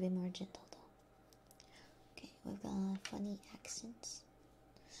 I have to be more gentle though. Okay, we've got funny accents.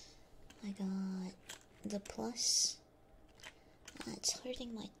 I got the plus. It's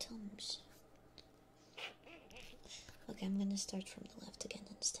hurting my thumbs. Okay, I'm gonna start from the left again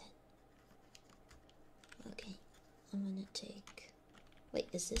instead. Okay, I'm gonna take... Wait,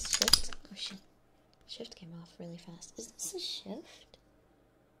 is this shift? Oh shit. Shift came off really fast. Is this a shift?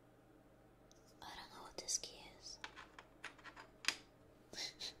 I don't know what this key is.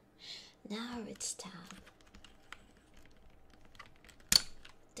 Now it's tab.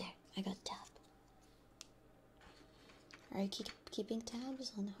 There, I got tab. Are you keeping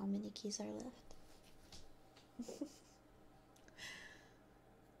tabs on how many keys are left?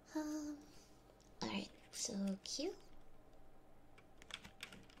 Alright, so Q,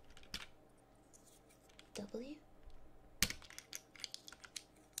 W,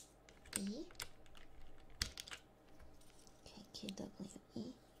 E, okay, Q, W,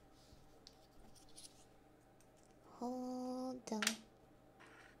 E, hold on,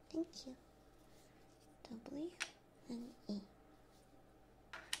 thank you, W, and E.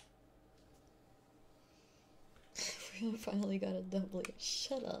 We finally got a W,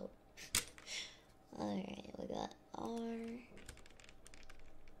 shut up. Alright, we got R,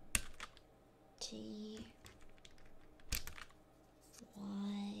 T,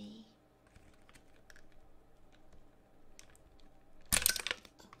 Y,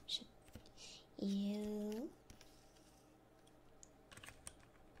 oh shit, U,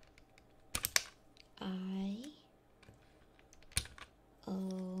 I,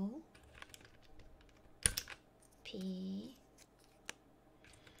 O, P,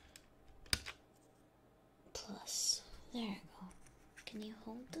 plus. There you go. Can you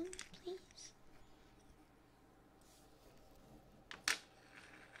hold them, please?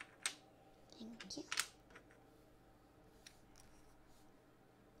 Thank you.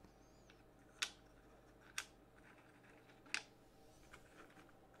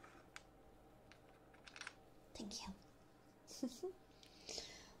 Thank you.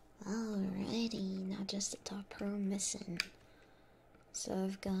 Alrighty, now just the top row missing. So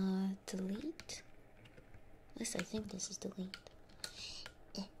I've got delete. At least I think this is delete.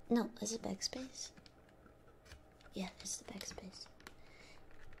 No, is it backspace? Yeah, it's the backspace.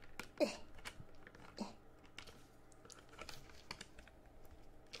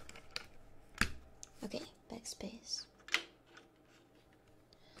 Okay, backspace.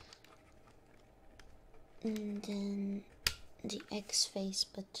 And then the X face,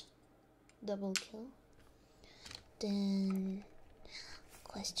 but double kill. Then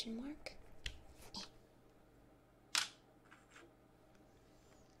question mark.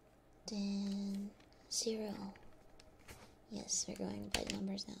 Then 0. Yes, we're going by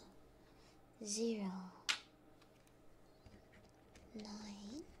numbers now. 0, 9,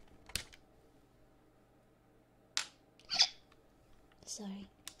 sorry,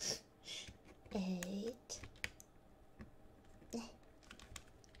 8,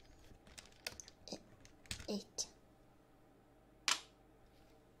 8,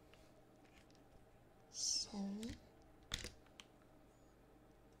 7,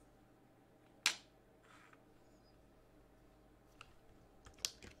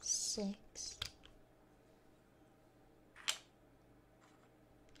 6,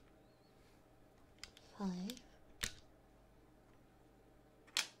 5,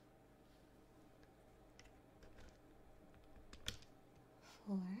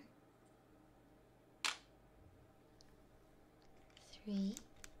 4, 3,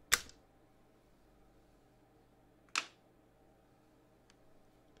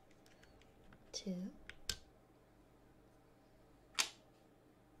 2,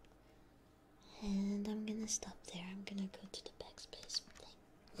 and I'm gonna stop there. I'm gonna go to the backspace thing.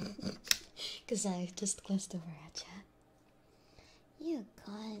 Because I just glanced over at chat. You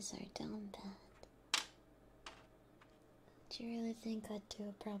guys are down bad. Do you really think I'd do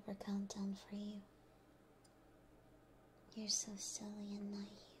a proper countdown for you? You're so silly and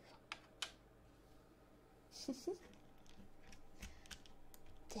naive.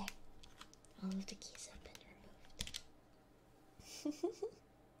 There. All of the keys have been removed.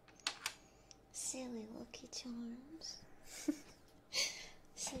 Silly Lucky Charms.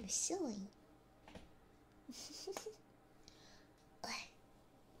 So silly.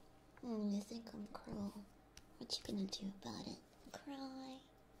 You think I'm cruel? What you gonna do about it? Cry?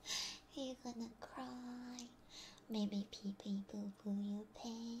 Are you gonna cry? Maybe pee pee boo boo your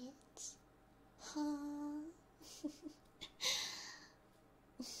pants? Huh?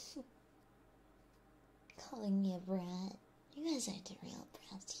 Calling me a brat. You guys are the real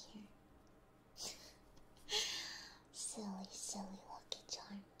brats here. Silly, silly Lucky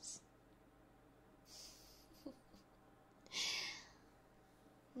Charms.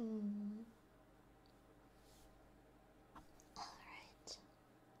 Alright.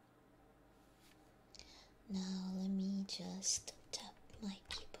 Now let me just tap my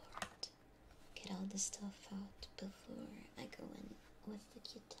keyboard. Get all the stuff out before I go in with the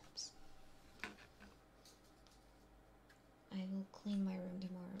Q-tips. I will clean my room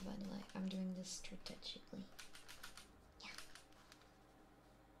tomorrow, by the way. I'm doing this strategically. Yeah.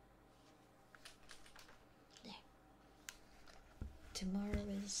 There. Tomorrow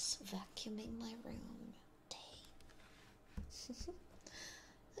is vacuuming my room day.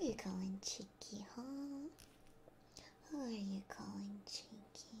 Who are you calling cheeky, huh? Who are you calling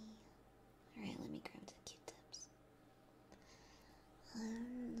cheeky? Alright, let me grab the Q-tips.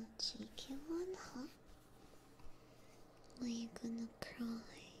 I'm the cheeky one, huh? Are you gonna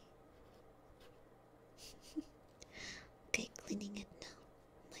cry? Okay, cleaning it now.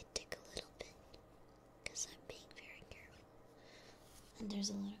 Might take a little bit, because I'm being very careful. And there's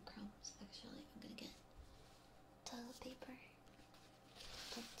a lot of crumbs, actually. I'm gonna get toilet paper.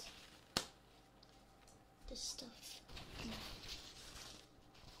 Put this stuff in.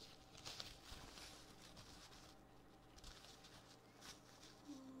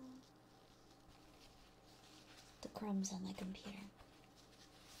 The crumbs on my computer.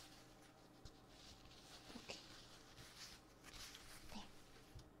 Okay. There.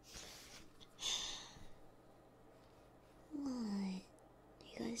 What?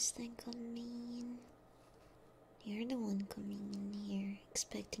 You guys think I'm mean? You're the one coming in here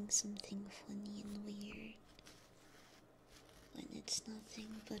expecting something funny and weird, when it's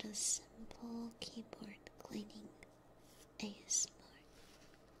nothing but a simple keyboard cleaning ASMR.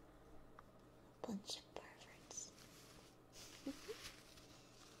 Bunch of perverts.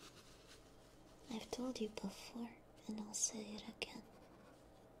 I've told you before, and I'll say it again.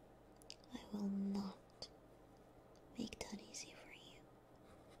 I will not make that easy for you.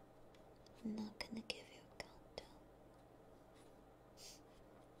 I'm not gonna give you a countdown.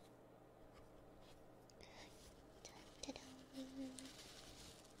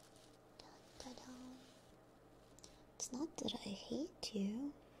 It's not that I hate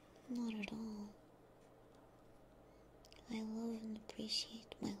you, not at all. I love and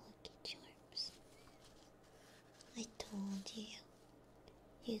appreciate my Lucky Charms. I told you,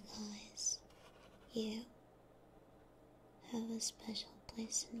 you guys, you have a special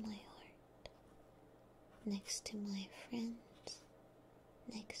place in my heart. next to my friends,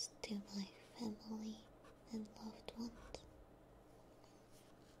 next to my family and loved ones.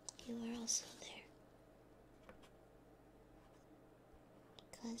 You are also there.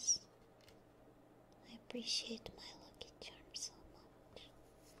 Because I appreciate my lucky charm so much.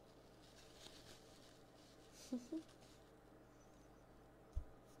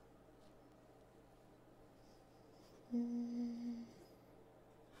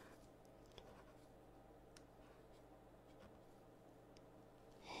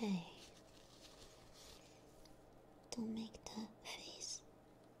 Hey, don't make that face.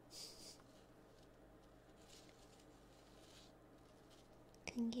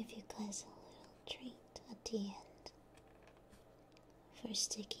 Can give you guys a little treat at the end for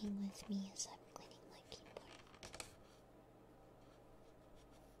sticking with me as I'm cleaning my keyboard.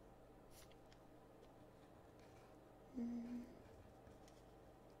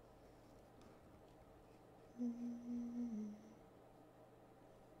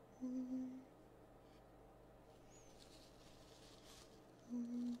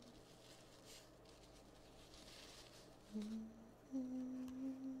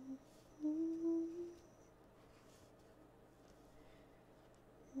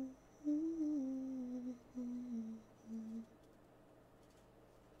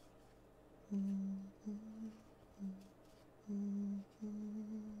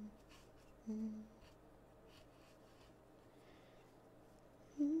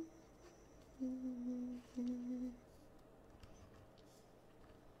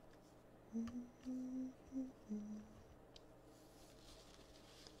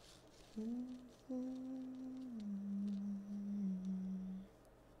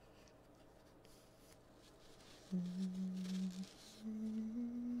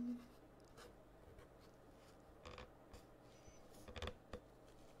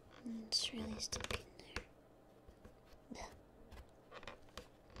 It's really stuck in there.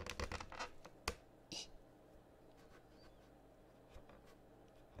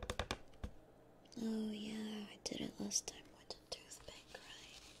 Oh yeah, I did it last time with the toothpick,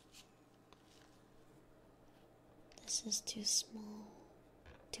 right? This is too small,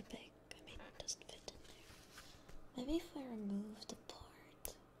 too big. I mean, it doesn't fit in there. Maybe if I remove the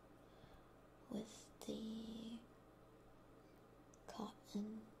part with the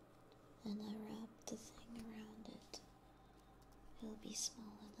cotton and I wrap the thing around it, it'll be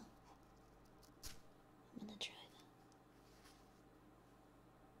small enough. I'm gonna try that.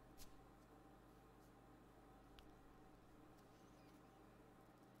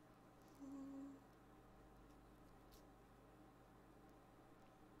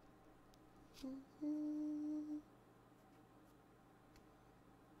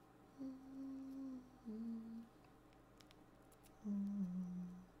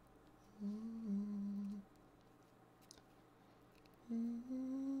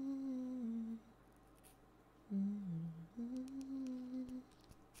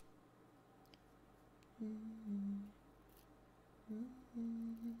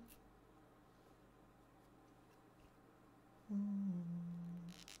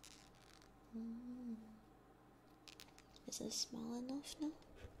 Is this small enough now?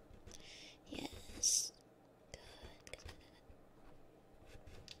 Yes. Good.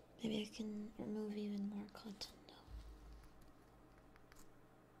 Maybe I can remove even more cotton though.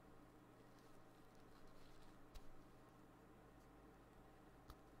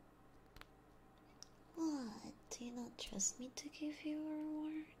 What? Do you not trust me to give you a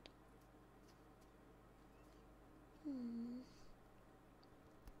reward?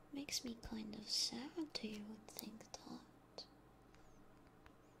 Makes me kind of sad, you would think that.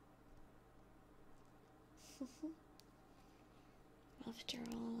 After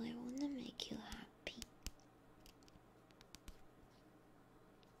all, I want to make you happy.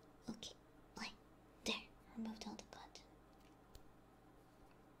 Okay, right, there, removed all the cotton.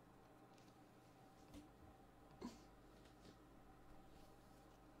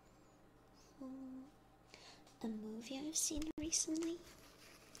 A movie I've seen recently?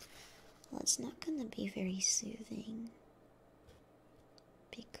 Well, it's not gonna be very soothing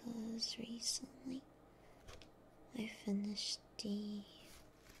because recently I finished the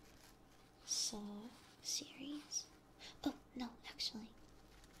Saw series. Oh, no, actually,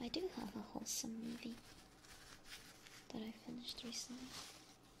 I do have a wholesome movie that I finished recently.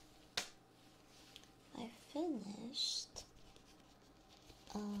 I finished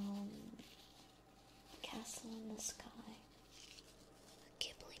Castle in the Sky, a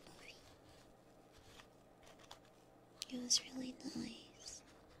Ghibli movie. It was really nice.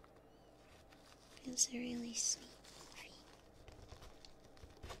 It was a really sweet movie.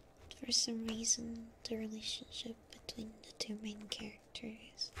 For some reason, the relationship between the two main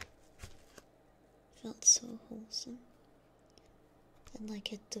characters felt so wholesome, and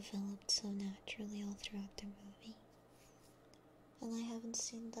like it developed so naturally all throughout the movie. And I haven't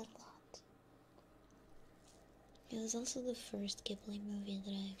seen that a lot. It was also the first Ghibli movie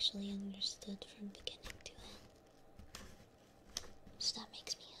that I actually understood from beginning to end. So that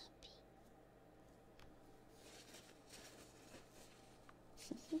makes me happy.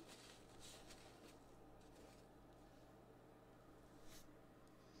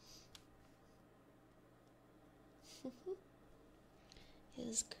 It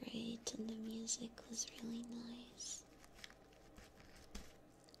was great and the music was really nice.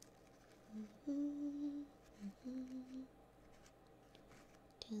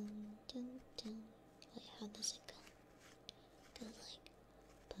 Dun, dun, dun. Wait, how does it go? It goes like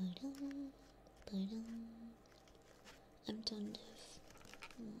ba-dum, ba-dum. I'm tone deaf.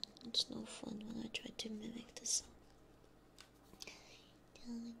 It's no fun when I try to mimic the song.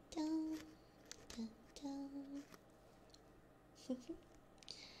 Dun, dun, dun, dun.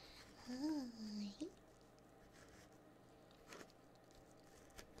 Hi.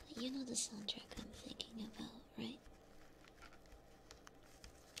 You know the soundtrack I'm thinking about, right?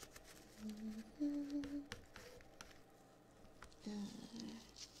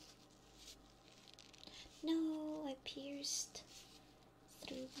 No, I pierced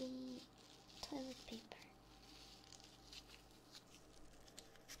through the toilet paper.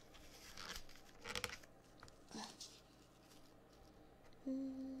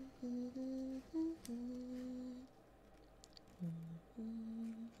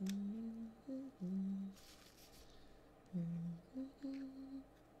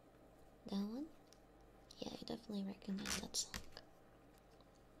 That one? Yeah, I definitely recognize that song.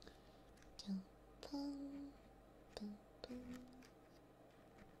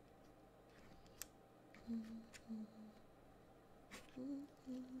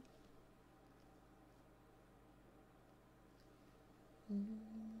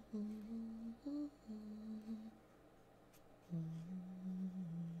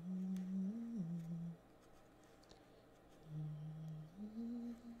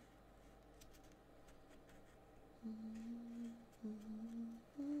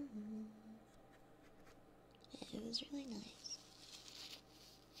 It was really nice.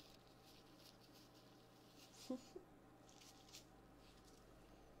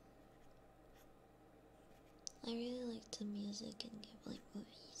 I really like the music in Ghibli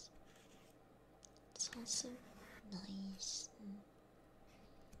movies. It's also nice and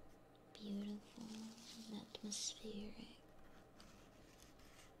beautiful and atmospheric.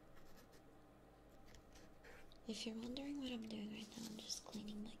 If you're wondering what I'm doing right now, I'm just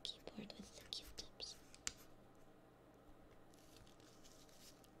cleaning my keyboard with the Q-tips.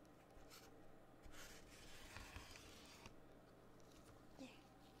 There.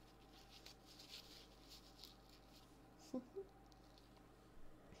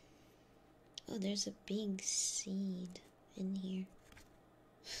 Oh, there's a big seed in here.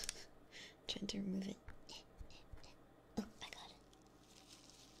 Trying to remove it. Oh, I got it.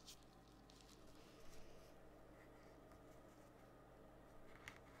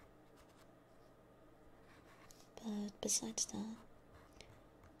 But besides that,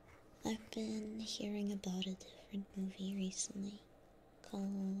 I've been hearing about a different movie recently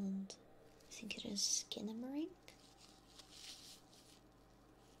called, I think it is Skinamarink.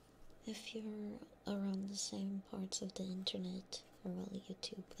 If you're around the same parts of the internet or well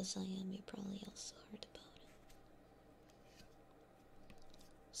YouTube as I am, you probably also heard about it.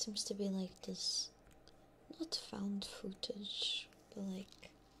 Seems to be like this, not found footage, but like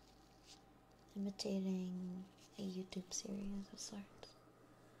imitating a YouTube series of sorts.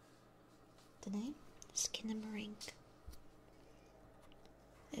 The name? Skinamarink.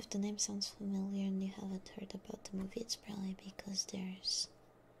 If the name sounds familiar and you haven't heard about the movie, it's probably because there's,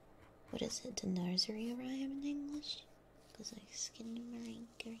 what is it, the nursery rhyme in English? Because like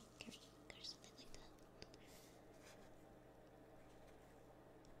Skinamarink or something like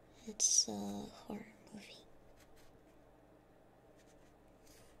that. It's a horror movie.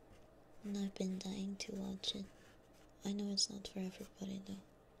 And I've been dying to watch it. I know it's not for everybody though.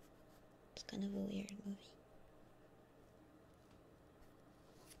 It's kind of a weird movie.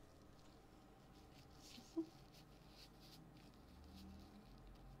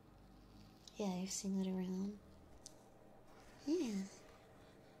 Yeah, I've seen it around. Yeah.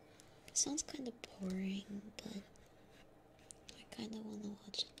 It sounds kind of boring, but I kind of want to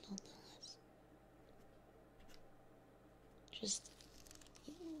watch it nonetheless. Just,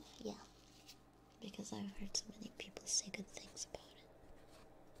 yeah. Because I've heard so many people say good things about it.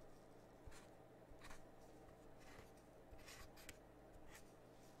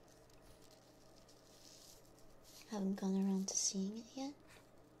 Haven't gone around to seeing it yet.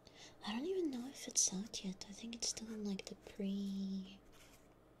 I don't even know if it's out yet. I think it's still in like the pre-launch.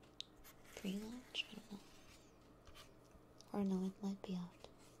 I don't know. Or no, it might be out.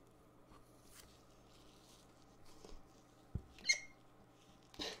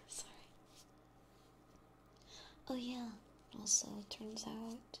 Sorry. Oh yeah. Also, it turns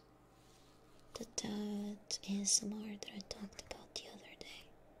out that ASMR that I talked about the other day,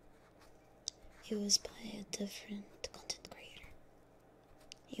 it was by a different content creator.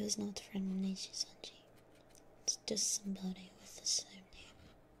 He was not from Neji-sanji. It's just somebody with the same name.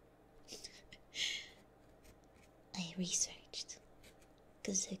 I researched,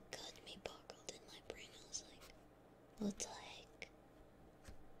 because it got me boggled in my brain. I was like, what the heck?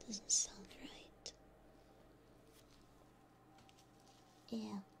 Doesn't sound right.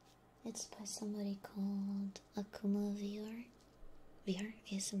 Yeah, it's by somebody called Akuma VR. VR?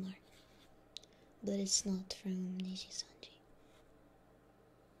 ASMR. But it's not from Neji-sanji.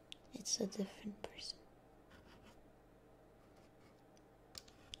 It's a different person.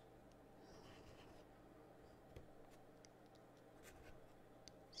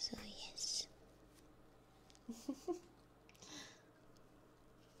 So yes.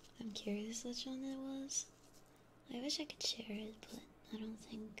 I'm curious which one it was. I wish I could share it, but I don't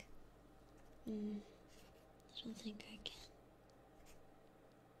think I can.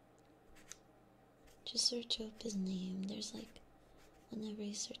 Just search up his name. There's like, whenever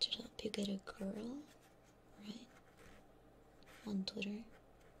you search it up, you get a girl, right? On Twitter.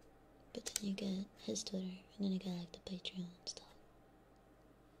 But then you get his Twitter, and then you get like the Patreon and stuff.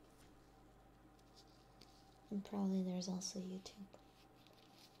 And probably there's also YouTube.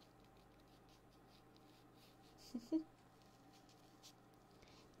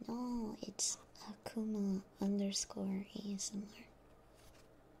 No, it's Akuma_ASMR.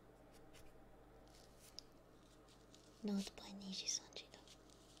 Not by Neji-sanji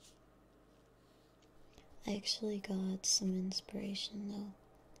though. I actually got some inspiration though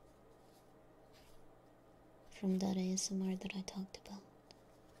from that ASMR that I talked about.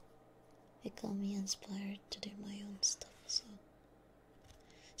 It got me inspired to do my own stuff, so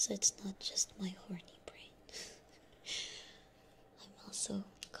it's not just my horny brain. I'm also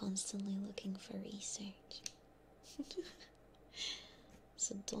constantly looking for research.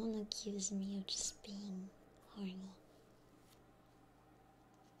 So don't accuse me of just being horny.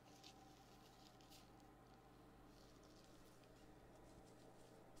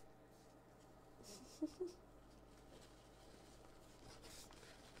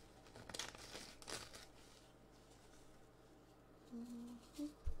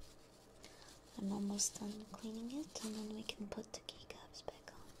 I'm almost done cleaning it, and then we can put the keycaps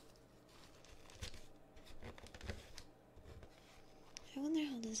back on. I wonder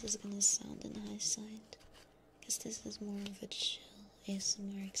how this is gonna sound in high side, because this is more of a chill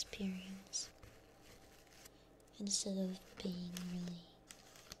ASMR experience instead of being really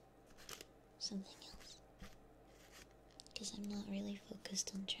something else, because I'm not really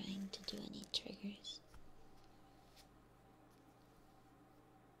focused on trying to do any triggers.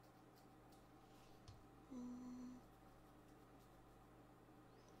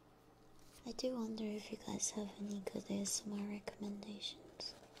 I do wonder if you guys have any good ASMR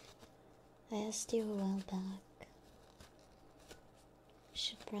recommendations. I asked you a while back.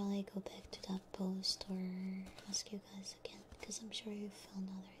 Should probably go back to that post or ask you guys again, because I'm sure you found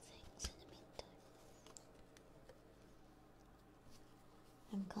other things in the meantime.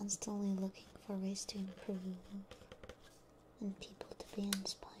 I'm constantly looking for ways to improve and people to be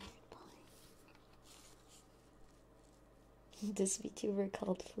inspired by. This VTuber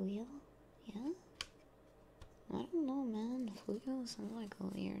called Fuyo? Yeah? I don't know, man. Fuyo sounds like a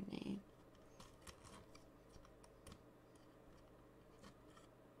weird name.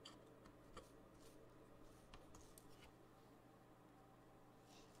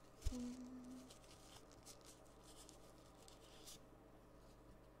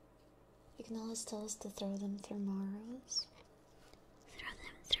 You can always tell us to throw them through Maros. Throw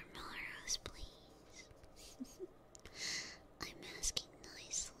them through Maros, please. I'm asking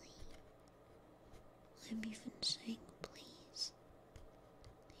nicely. I'm even saying please.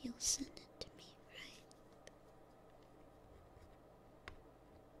 You'll send it to me, right?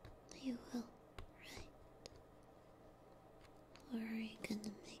 You will, right? Or are you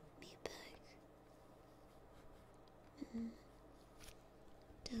gonna make me beg?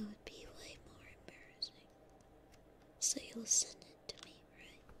 That would be way more embarrassing. So you'll send it to me,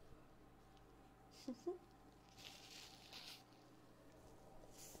 right?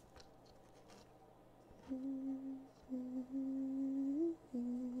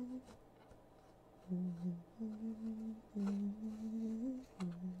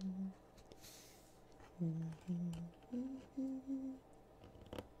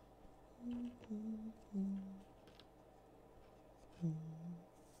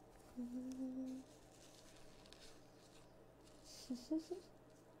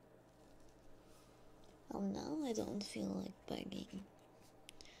 Oh no, I don't feel like begging.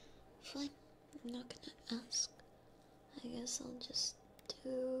 Fine, I'm not gonna ask. I guess I'll just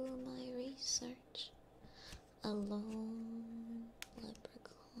do my research. A lone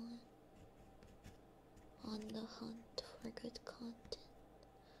leprechaun on the hunt for good content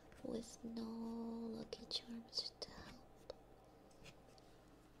with no lucky charms to help.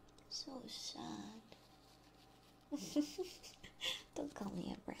 So sad. Don't call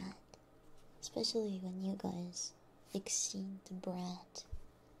me a brat. Especially when you guys exceed the brat.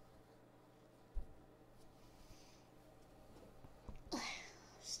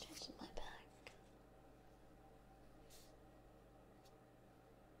 Stretching my back.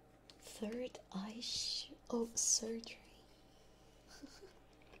 Third eye surgery.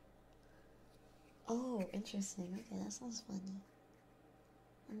 Oh, interesting. Okay, that sounds funny.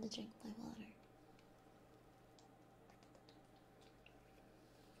 I'm gonna drink my water.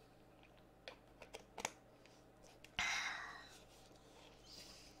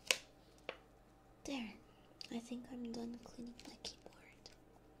 There. I think I'm done cleaning my keyboard.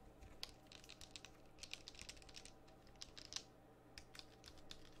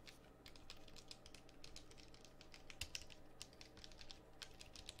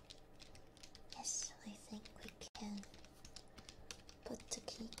 Yes, I think we can put the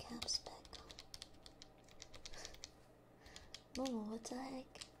keycaps back on. Momo, what the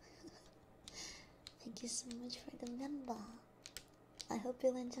heck? Thank you so much for the member. I hope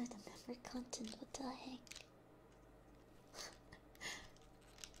you'll enjoy the member content. What the heck?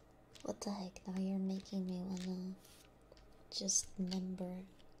 What the heck? Now you're making me wanna just member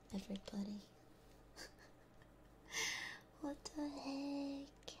everybody. What the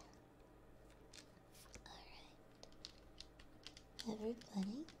heck? Alright.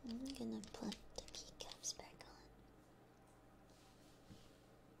 Everybody, I'm gonna put the keycaps back on.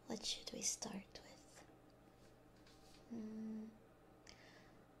 What should we start with?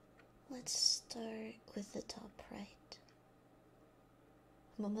 Let's start with the top right.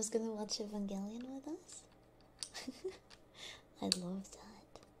 Mama's gonna watch Evangelion with us? I love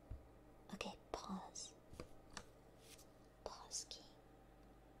that. Okay, pause. Pause key.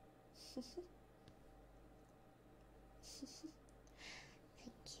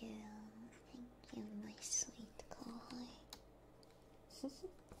 Thank you. Thank you, my sweet Kohai. Thank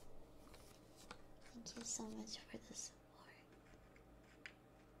you so much for the support.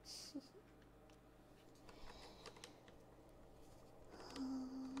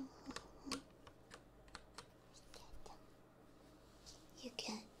 You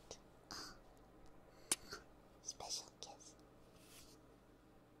get special kiss.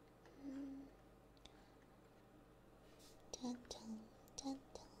 Dun, dun, dun,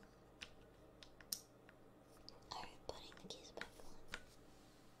 dun. Alright, putting the keys back on.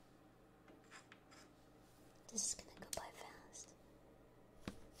 This is gonna go by fast.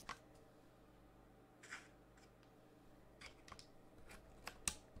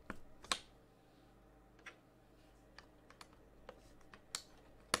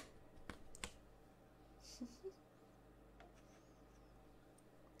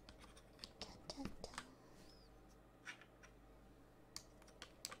 Dun, dun, dun.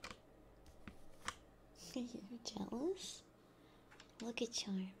 You're jealous? Lucky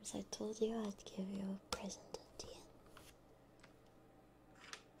charms, I told you I'd give you a present at the end.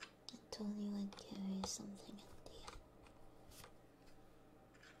 I told you I'd give you something at the end.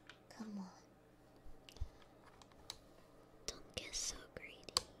 Come on. Don't get so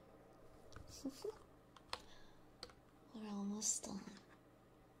greedy. We're almost done.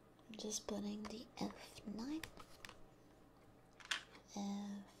 I'm just putting the F9,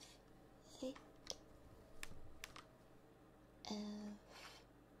 F8, F7,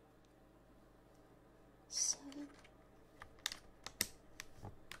 F6,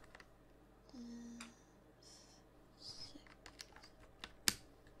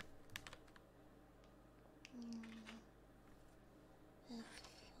 F5.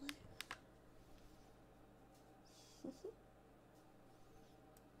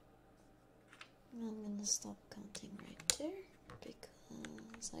 I'm gonna stop counting right there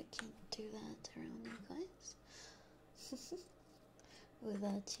because I can't do that around you guys.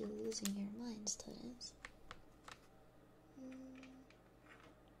 Without you losing your minds, that is.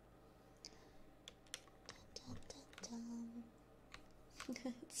 Dun, dun, dun,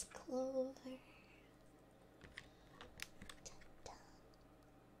 dun. It's Clover. Dun, dun.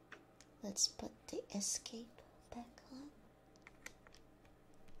 Let's put the escape back on.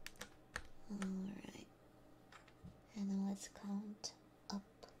 Alright. And now let's count up.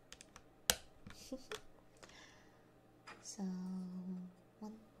 So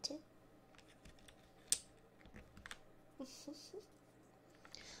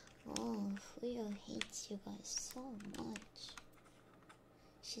Oh, Fuyo hates you guys so much.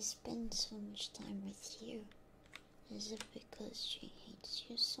 She spends so much time with you. Is it because she hates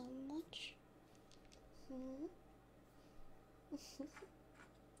you so much? Hmm?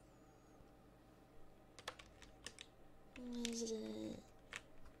 Is it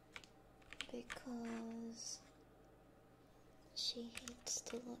because she hates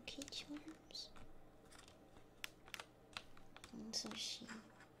the Lucky Charms? And so she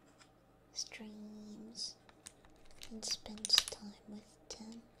streams and spends time with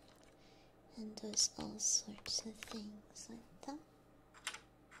them and does all sorts of things like that.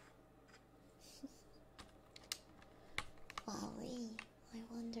 Wowee, I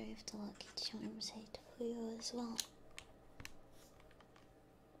wonder if the Lucky Charms hate Fuyo as well.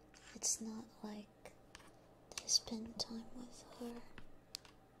 It's not like they spend time with her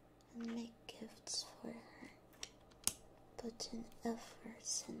and make gifts for her, put in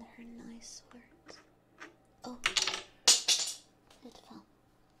efforts in her nice words. Oh, it fell.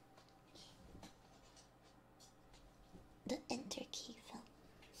 The enter key fell.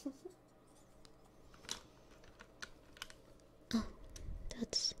 Oh,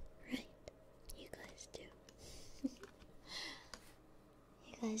 that's right. You guys do.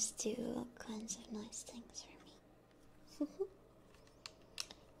 You guys do all kinds of nice things for me.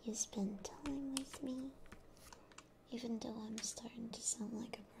 You spend time with me, even though I'm starting to sound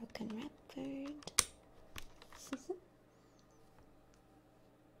like a broken record.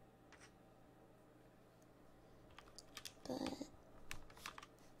 But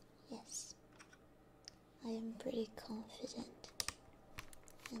yes, I am pretty confident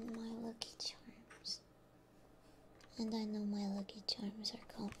in my Lucky Charms. And I know my Lucky Charms are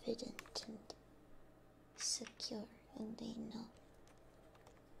confident and secure, and they know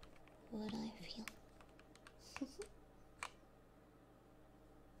what I feel.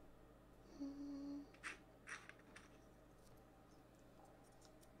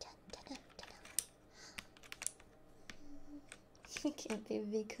 It can't be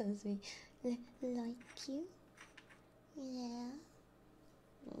because we like you. Yeah.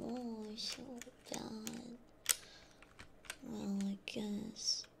 Oh, so bad. Well, I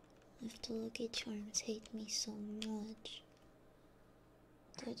guess if the Lucky Charms hate me so much,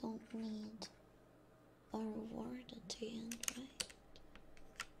 they don't need a reward at the end, right?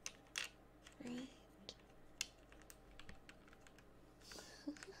 Right?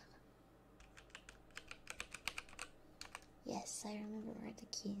 Yes, I remember where the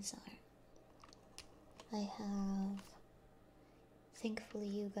keys are. I have... Thankfully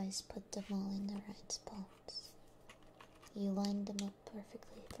you guys put them all in the right spots. You lined them up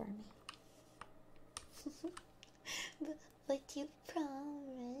perfectly for me. but you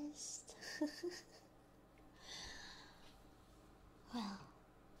promised. Well,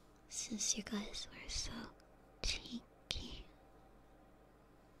 since you guys were so cheeky,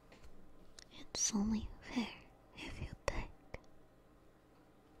 it's only fair if you beg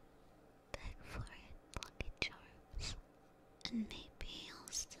for it, Lucky Charms. And maybe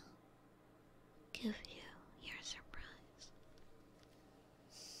I'll still give you your surprise.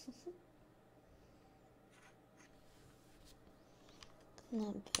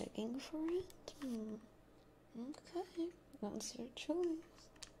 Not begging for it? Okay, that's your choice.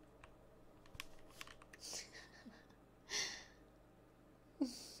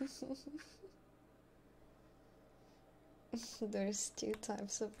 There's two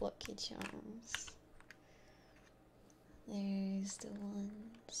types of Lucky Charms. There's the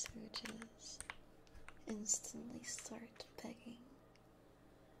ones who just instantly start begging,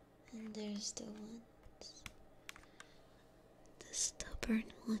 and there's the ones, the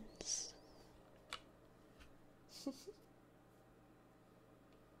stubborn ones.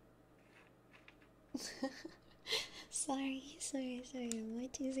 Sorry, am I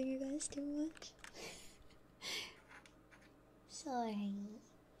teasing you guys too much? Sorry.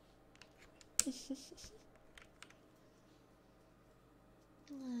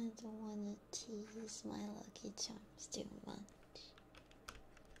 I don't want to tease my Lucky Charms too much.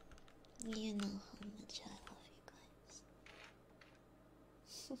 You know how much I love you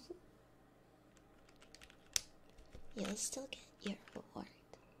guys. You'll still get your reward.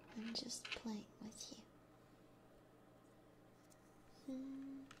 I'm just playing with you.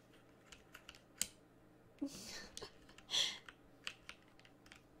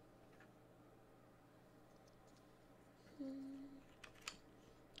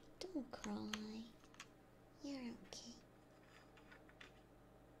 Don't cry. You're okay.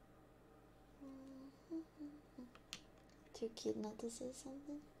 Too cute not to say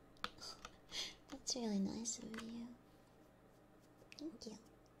something? That's really nice of you. Thank you.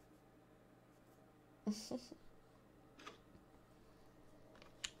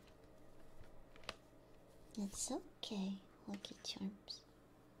 It's okay, Lucky Charms.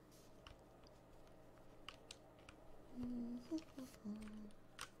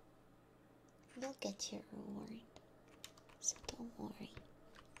 You'll get your reward, so don't worry.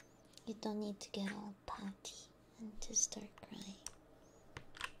 You don't need to get all pouty and to start crying.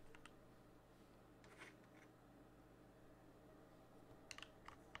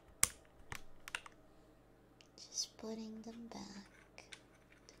 Just putting them back.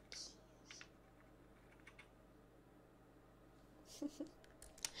 The keys.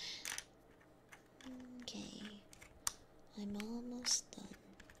 Okay, I'm almost done.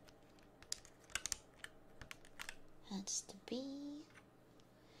 That's the B,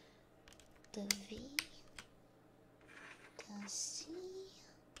 the V, the C,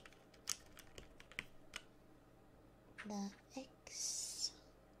 the X,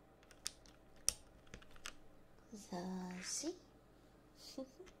 the Z.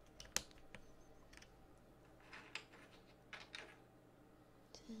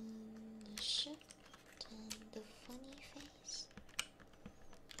 Then the shirt and the funny face.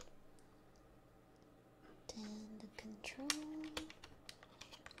 Then the control.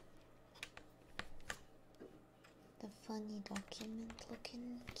 The funny document looking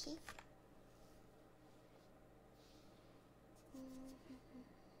key.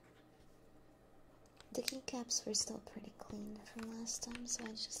 The keycaps were still pretty clean from last time, so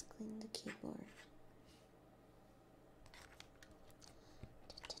I just cleaned the keyboard.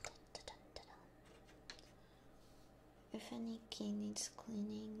 If any key needs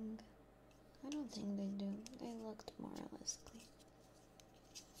cleaning, I don't think they do. They looked more or less clean.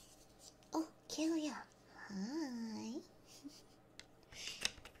 Oh, Kelia! Hi!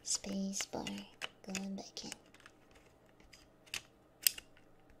 Space bar. Going back in.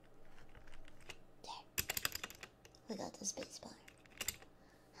 There. We got the space bar.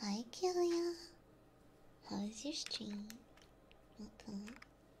 Hi, Kelia! How's your stream? Welcome.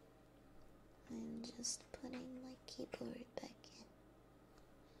 I'm just putting my keyboard back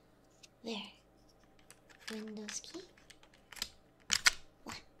in. There. Windows key.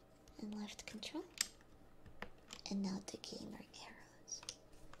 Left and left control. And now the gamer arrows.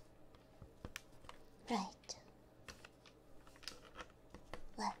 Right.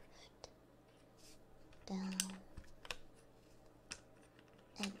 Left. Down.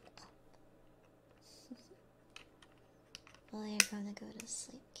 And up. Well, you're gonna go to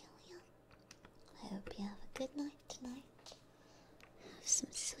sleep, Killian. I hope you have a good night tonight. Have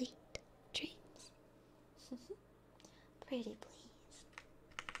some sweet dreams. Pretty please.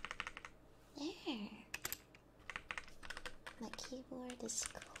 There. My keyboard is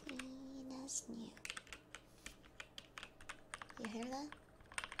clean as new. You hear that?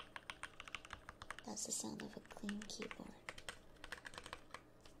 That's the sound of a clean keyboard.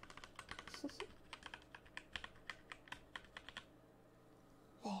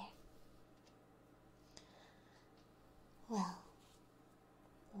 There. Well,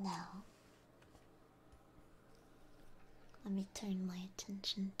 now let me turn my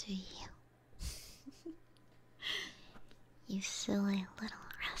attention to you. You silly little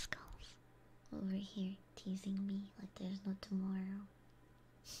rascals over here teasing me like there's no tomorrow.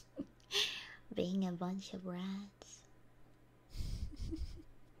 Being a bunch of rats.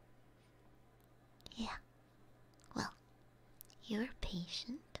 Yeah. Well, you were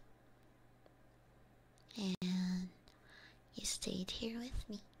patient. And you stayed here with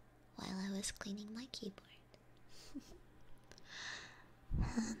me while I was cleaning my keyboard.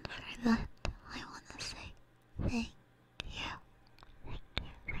 And for that, I want to say thank you. Thank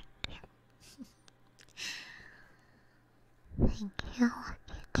you, thank you. Thank you,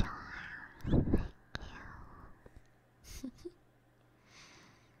 Lucky Charms. Thank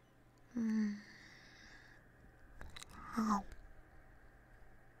you. Oh.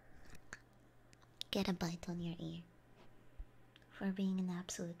 Get a bite on your ear for being an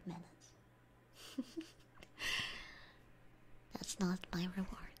absolute menace. That's not my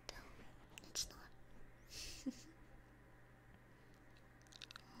reward, though. It's not.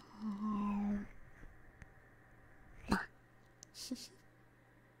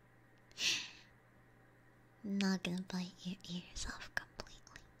 I'm not gonna bite your ears off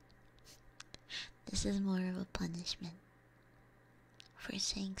completely. This is more of a punishment for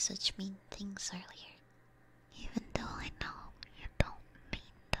saying such mean things earlier. Even though I know you don't mean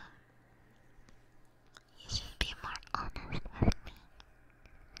them. You should be more honest with me.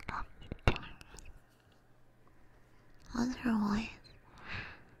 Otherwise,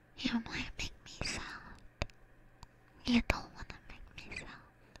 you might make me sad. You don't want to make me sad,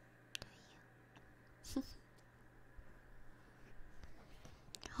 do you?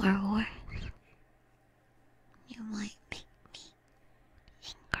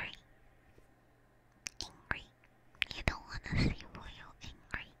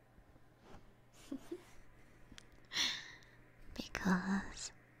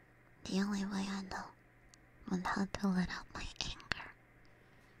 The only way I know on how to let out my anger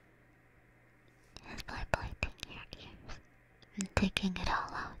is by biting your ears and taking it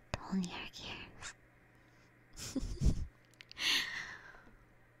all out on your ears.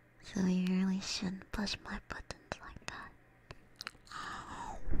 So you really shouldn't push my buttons like that.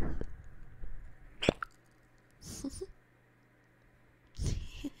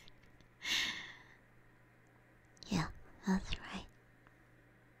 Yeah, that's right.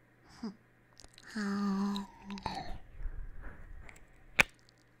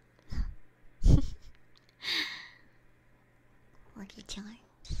 Lucky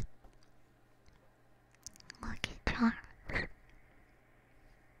Charms. Lucky Charms.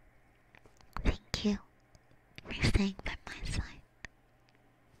 Thank you for staying by my side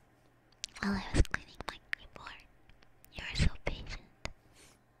while I was cleaning my keyboard. You were so patient.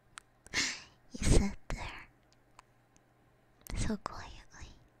 You sat there so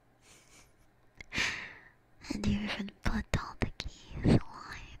quietly, and you even put all the keys lined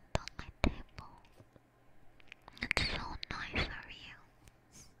on my table. It's so nice of you.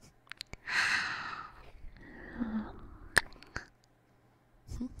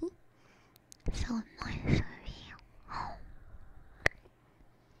 So nice of you.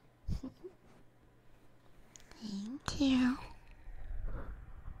 Thank you.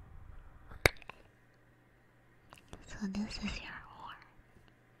 So this is your war.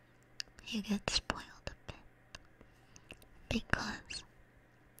 You get spoiled a bit. Because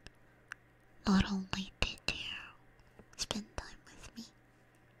not only did you spend time with me,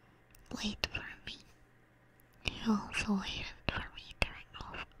 wait for me, you also waited for me during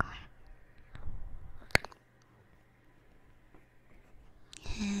off-time.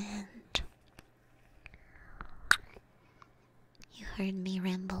 And you heard me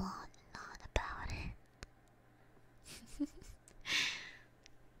ramble on and on about it.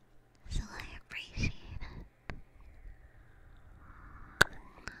 So I appreciate it.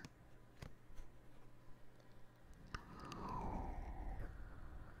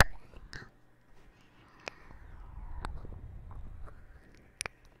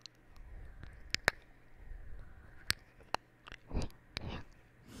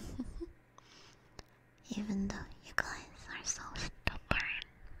 Even though you guys are so stubborn.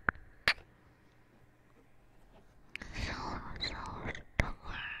 So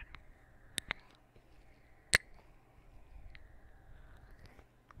stubborn.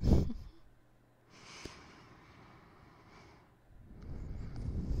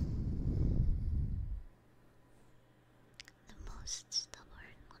 The most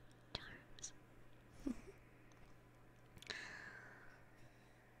stubborn charms.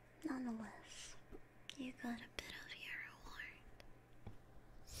 Nonetheless, you got a bit of your reward.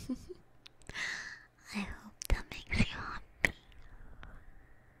 I hope that makes you happy.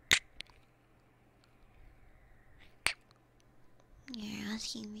 You're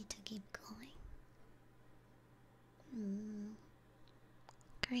asking me to keep going.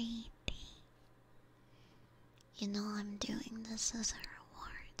 Greedy. You know I'm doing this as a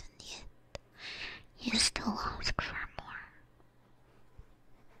reward, and yet you still ask for more.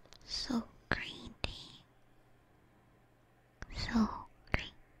 So greedy. So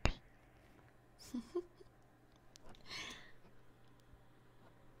greedy.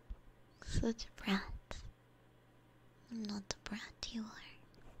 Such a brat. I'm not the brat you are.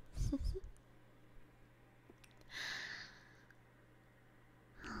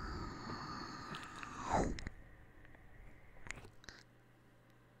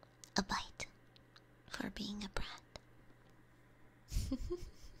 A bite for being a brat.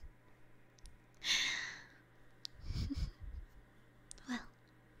 Well,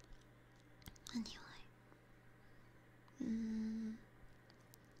 anyway,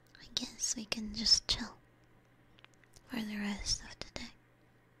 I guess we can just chill for the rest of the day,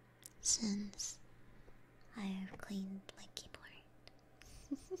 since I have cleaned my keyboard.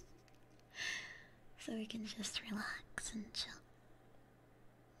 So we can just relax and chill.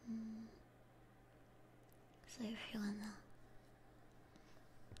 So if you wanna,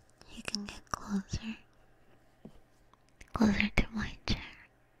 you can get closer to my chair.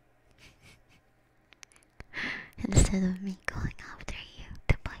 Instead of me going after you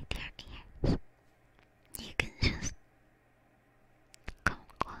to bite your ears, you can just come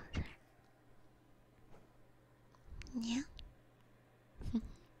closer. Yeah?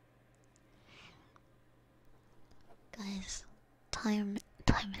 Guys, time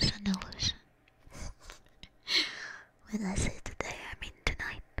is an illusion. When I say today, I mean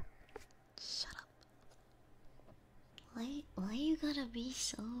tonight. Shut up. Why you gotta be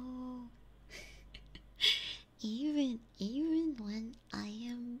so even when I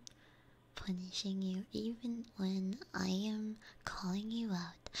am punishing you. Even when I am calling you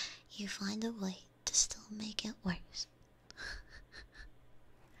out, you find a way to still make it worse.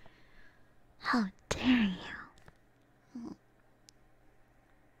 How dare you?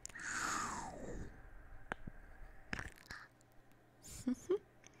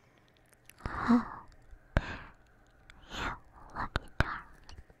 How dare you, lucky darling?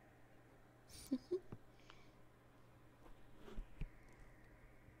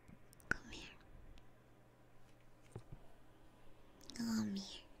 Come here. Come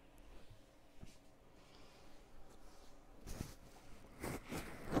here.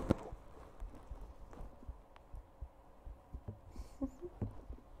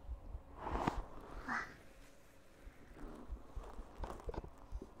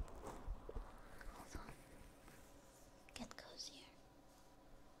 Hold on. Get cozier.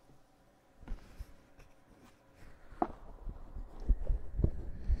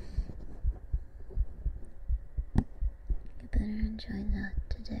 You better enjoy that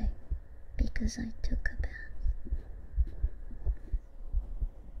today, because I took a bath.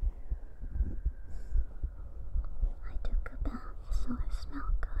 I took a bath, so I smell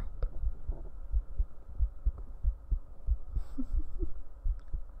good.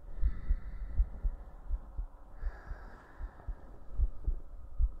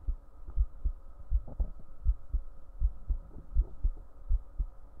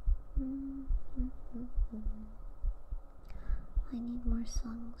 I need more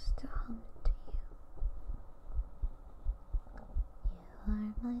songs to hum to you. You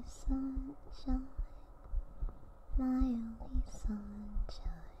are my sunshine, my only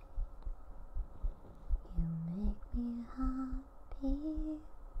sunshine. You make me happy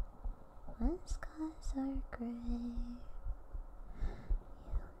when skies are gray.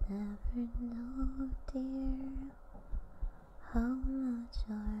 You'll never know, dear, how much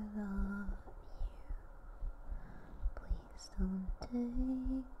I love you. Please don't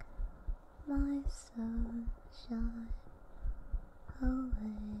take my sunshine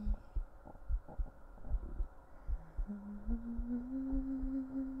away.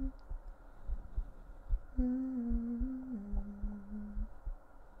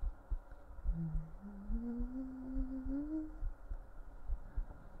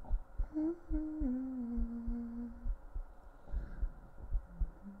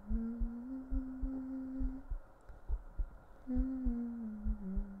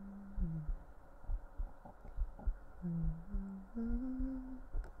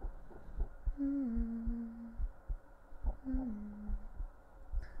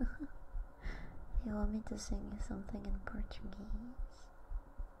 You want me to sing you something in Portuguese?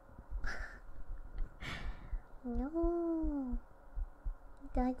 No,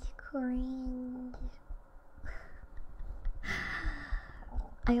 that's cringe.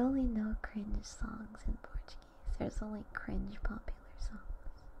 I only know cringe songs in Portuguese. There's only cringe popular songs.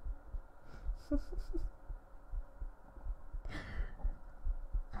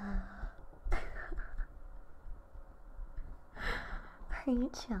 Are you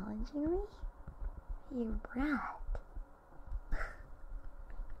challenging me? You brat.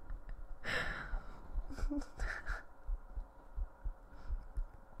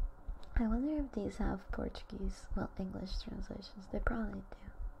 I wonder if these have Portuguese, well, English translations. They probably do.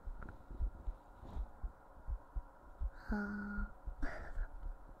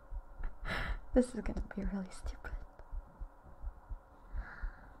 This is gonna be really stupid.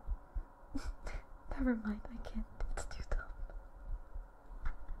 Never mind, I can't. It's too dumb.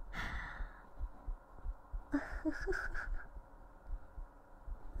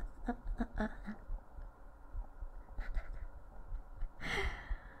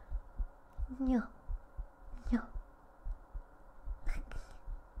 No, no.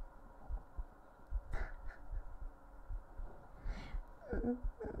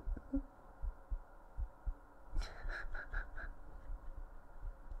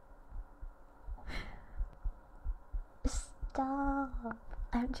 Stop.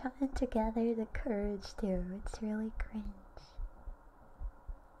 I'm trying to gather the courage to. It's really cringe.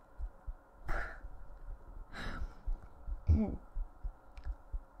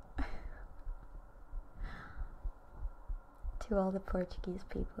 To all the Portuguese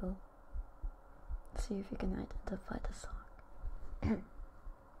people, see if you can identify the song.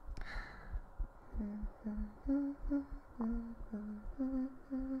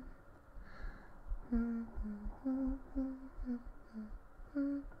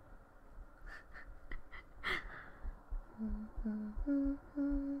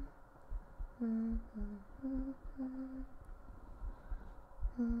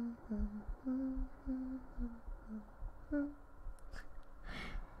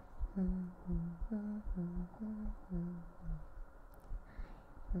 You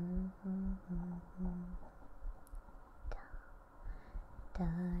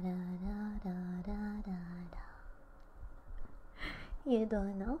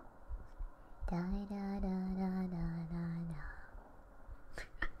don't know?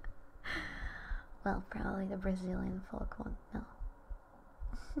 Well, probably the Brazilian folk won't know.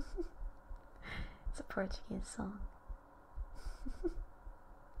 It's a Portuguese song.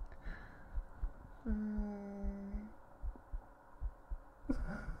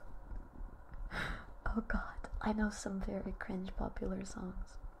 Oh god, I know some very cringe popular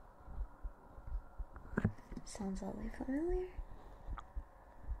songs. Sounds oddly familiar.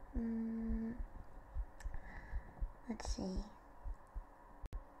 Let's see.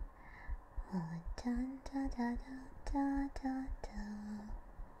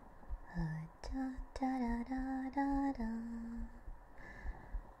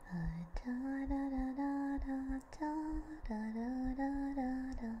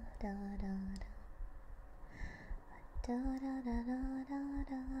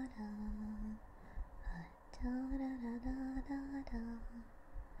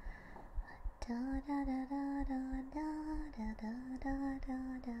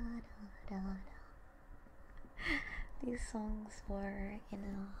 These songs were in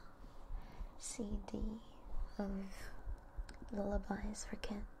a CD of lullabies for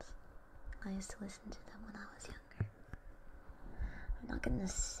kids. I used to listen to them when I was younger. I'm not gonna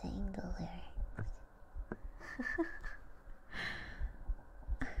sing the lyrics.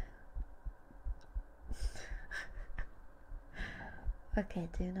 Okay,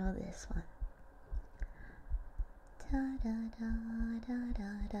 do you know this one?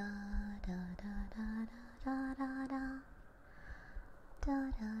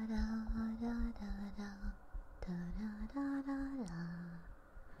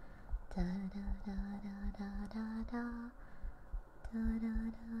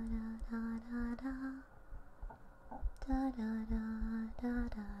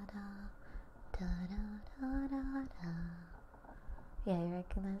 Yeah, you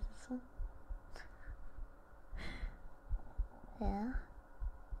recognize this one? Yeah?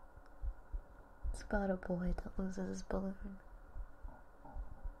 It's about a boy that loses his balloon.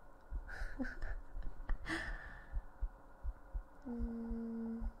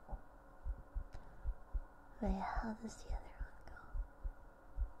 Wait, how does the other one go?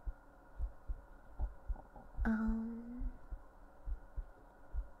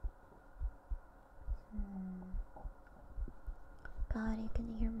 God, you can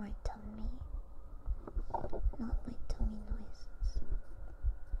hear my tummy. Not my tummy noises.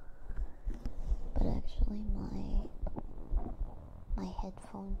 But actually my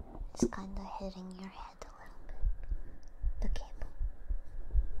headphone is kinda hitting your head a little bit. The cable.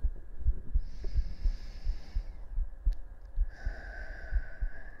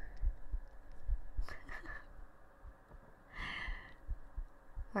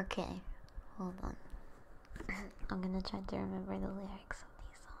 Okay, hold on. I'm gonna try to remember the lyrics of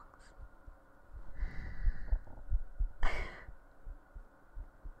these songs.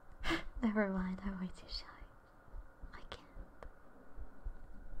 Never mind, I'm way too shy. I can't.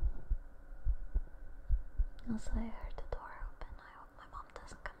 Also, I heard the door open. I hope my mom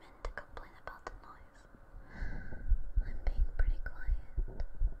doesn't come in to complain about the noise. I'm being pretty quiet.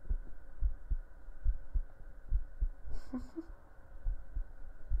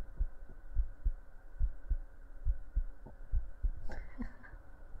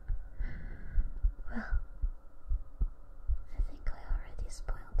 Well, I think I already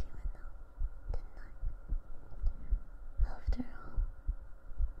spoiled you enough, didn't I? After all,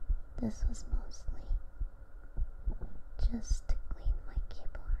 this was mostly just to clean my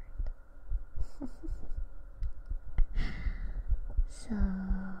keyboard. So, I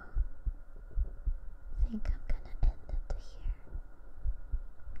think I'm gonna end it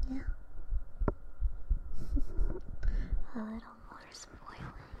here. Yeah. A little more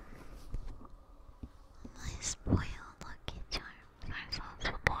spoiling. My spoiled lucky charms are so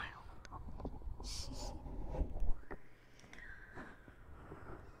spoiled.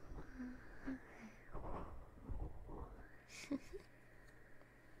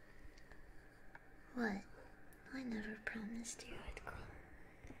 What? I never promised you I'd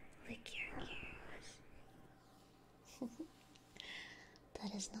lick your ears.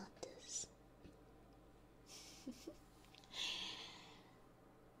 That is not this.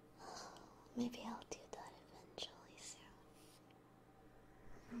 Maybe I'll do that eventually soon.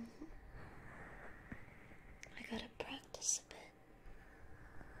 I gotta practice a bit.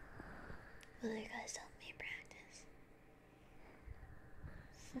 Will you guys help me practice?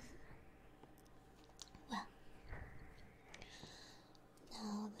 Well,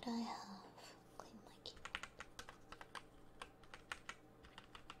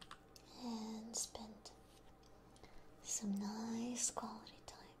 some nice quality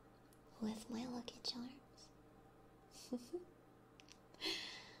time with my lucky charms.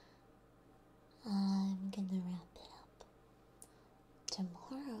 I'm gonna wrap it up.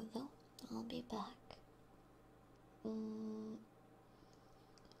 Tomorrow, though, I'll be back.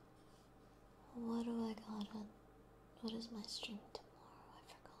 What do I got on? What is my stream tomorrow? I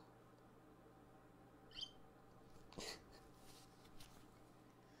forgot.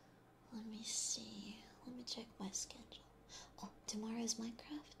 Let me see. Let me check my schedule. Oh, tomorrow is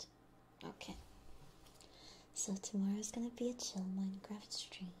Minecraft? Okay. So tomorrow's gonna be a chill Minecraft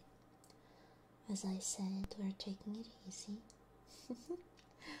stream. As I said, we're taking it easy.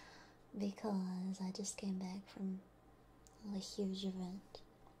 Because I just came back from a huge event.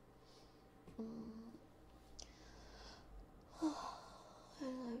 And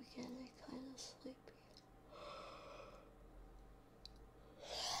I'm getting kind of sleepy.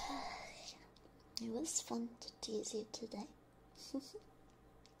 It was fun to tease you today.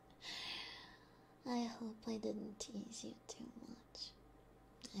 I hope I didn't tease you too much.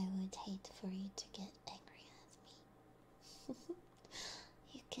 I would hate for you to get angry at me.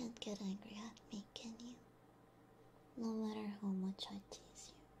 You can't get angry at me, can you? No matter how much I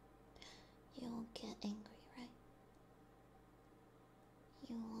tease you, you won't get angry, right?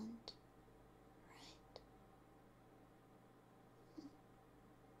 You won't, right?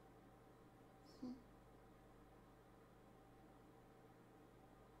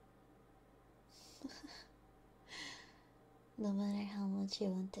 No matter how much you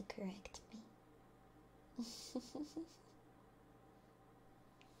want to correct me.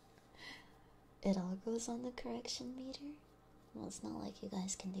 It all goes on the correction meter. Well, it's not like you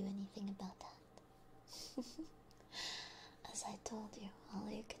guys can do anything about that. As I told you, all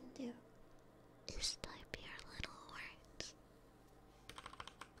you can do is type your little words.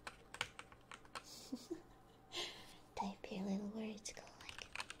 Type your little words, go like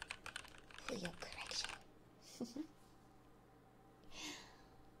Fuyo correction.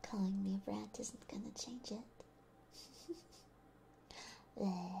 Calling me a brat isn't gonna change it.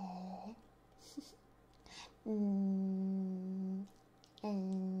 Alright.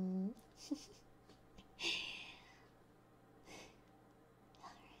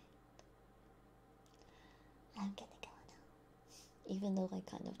 I'm gonna go now. Even though I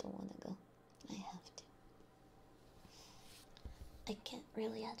kind of don't want to go. I have to. I can't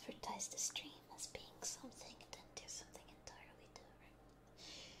really advertise the stream as being something and then do something entirely different.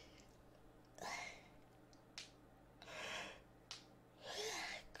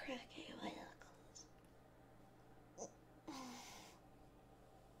 Cracking my knuckles.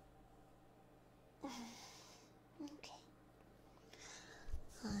 Okay.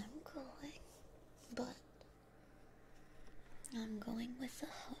 I'm going, but I'm going with a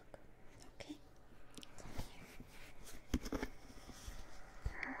hug, okay?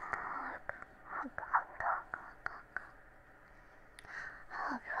 Hug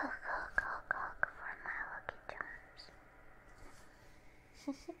for my lucky charms.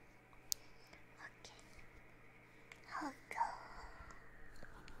 Okay. Hug.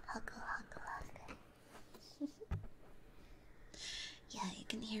 Yeah, you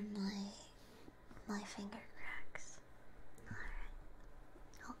can hear my finger cracks. Alright.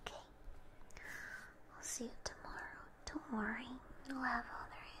 Okay. I'll see you tomorrow. Don't worry. You'll have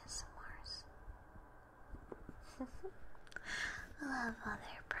other ASMRs. We'll have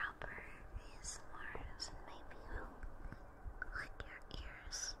other proper ASMRs and maybe you'll lick your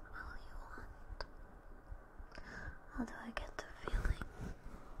ears all you want. Although I get the feeling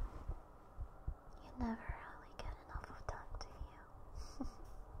you never really get enough of that, do you?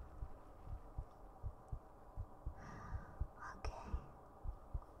 Okay.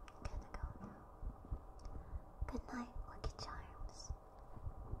 I'm gonna go now. Good night, lucky charms.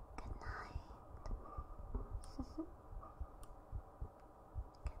 Good night.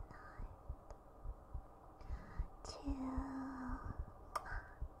 Good night. Chill.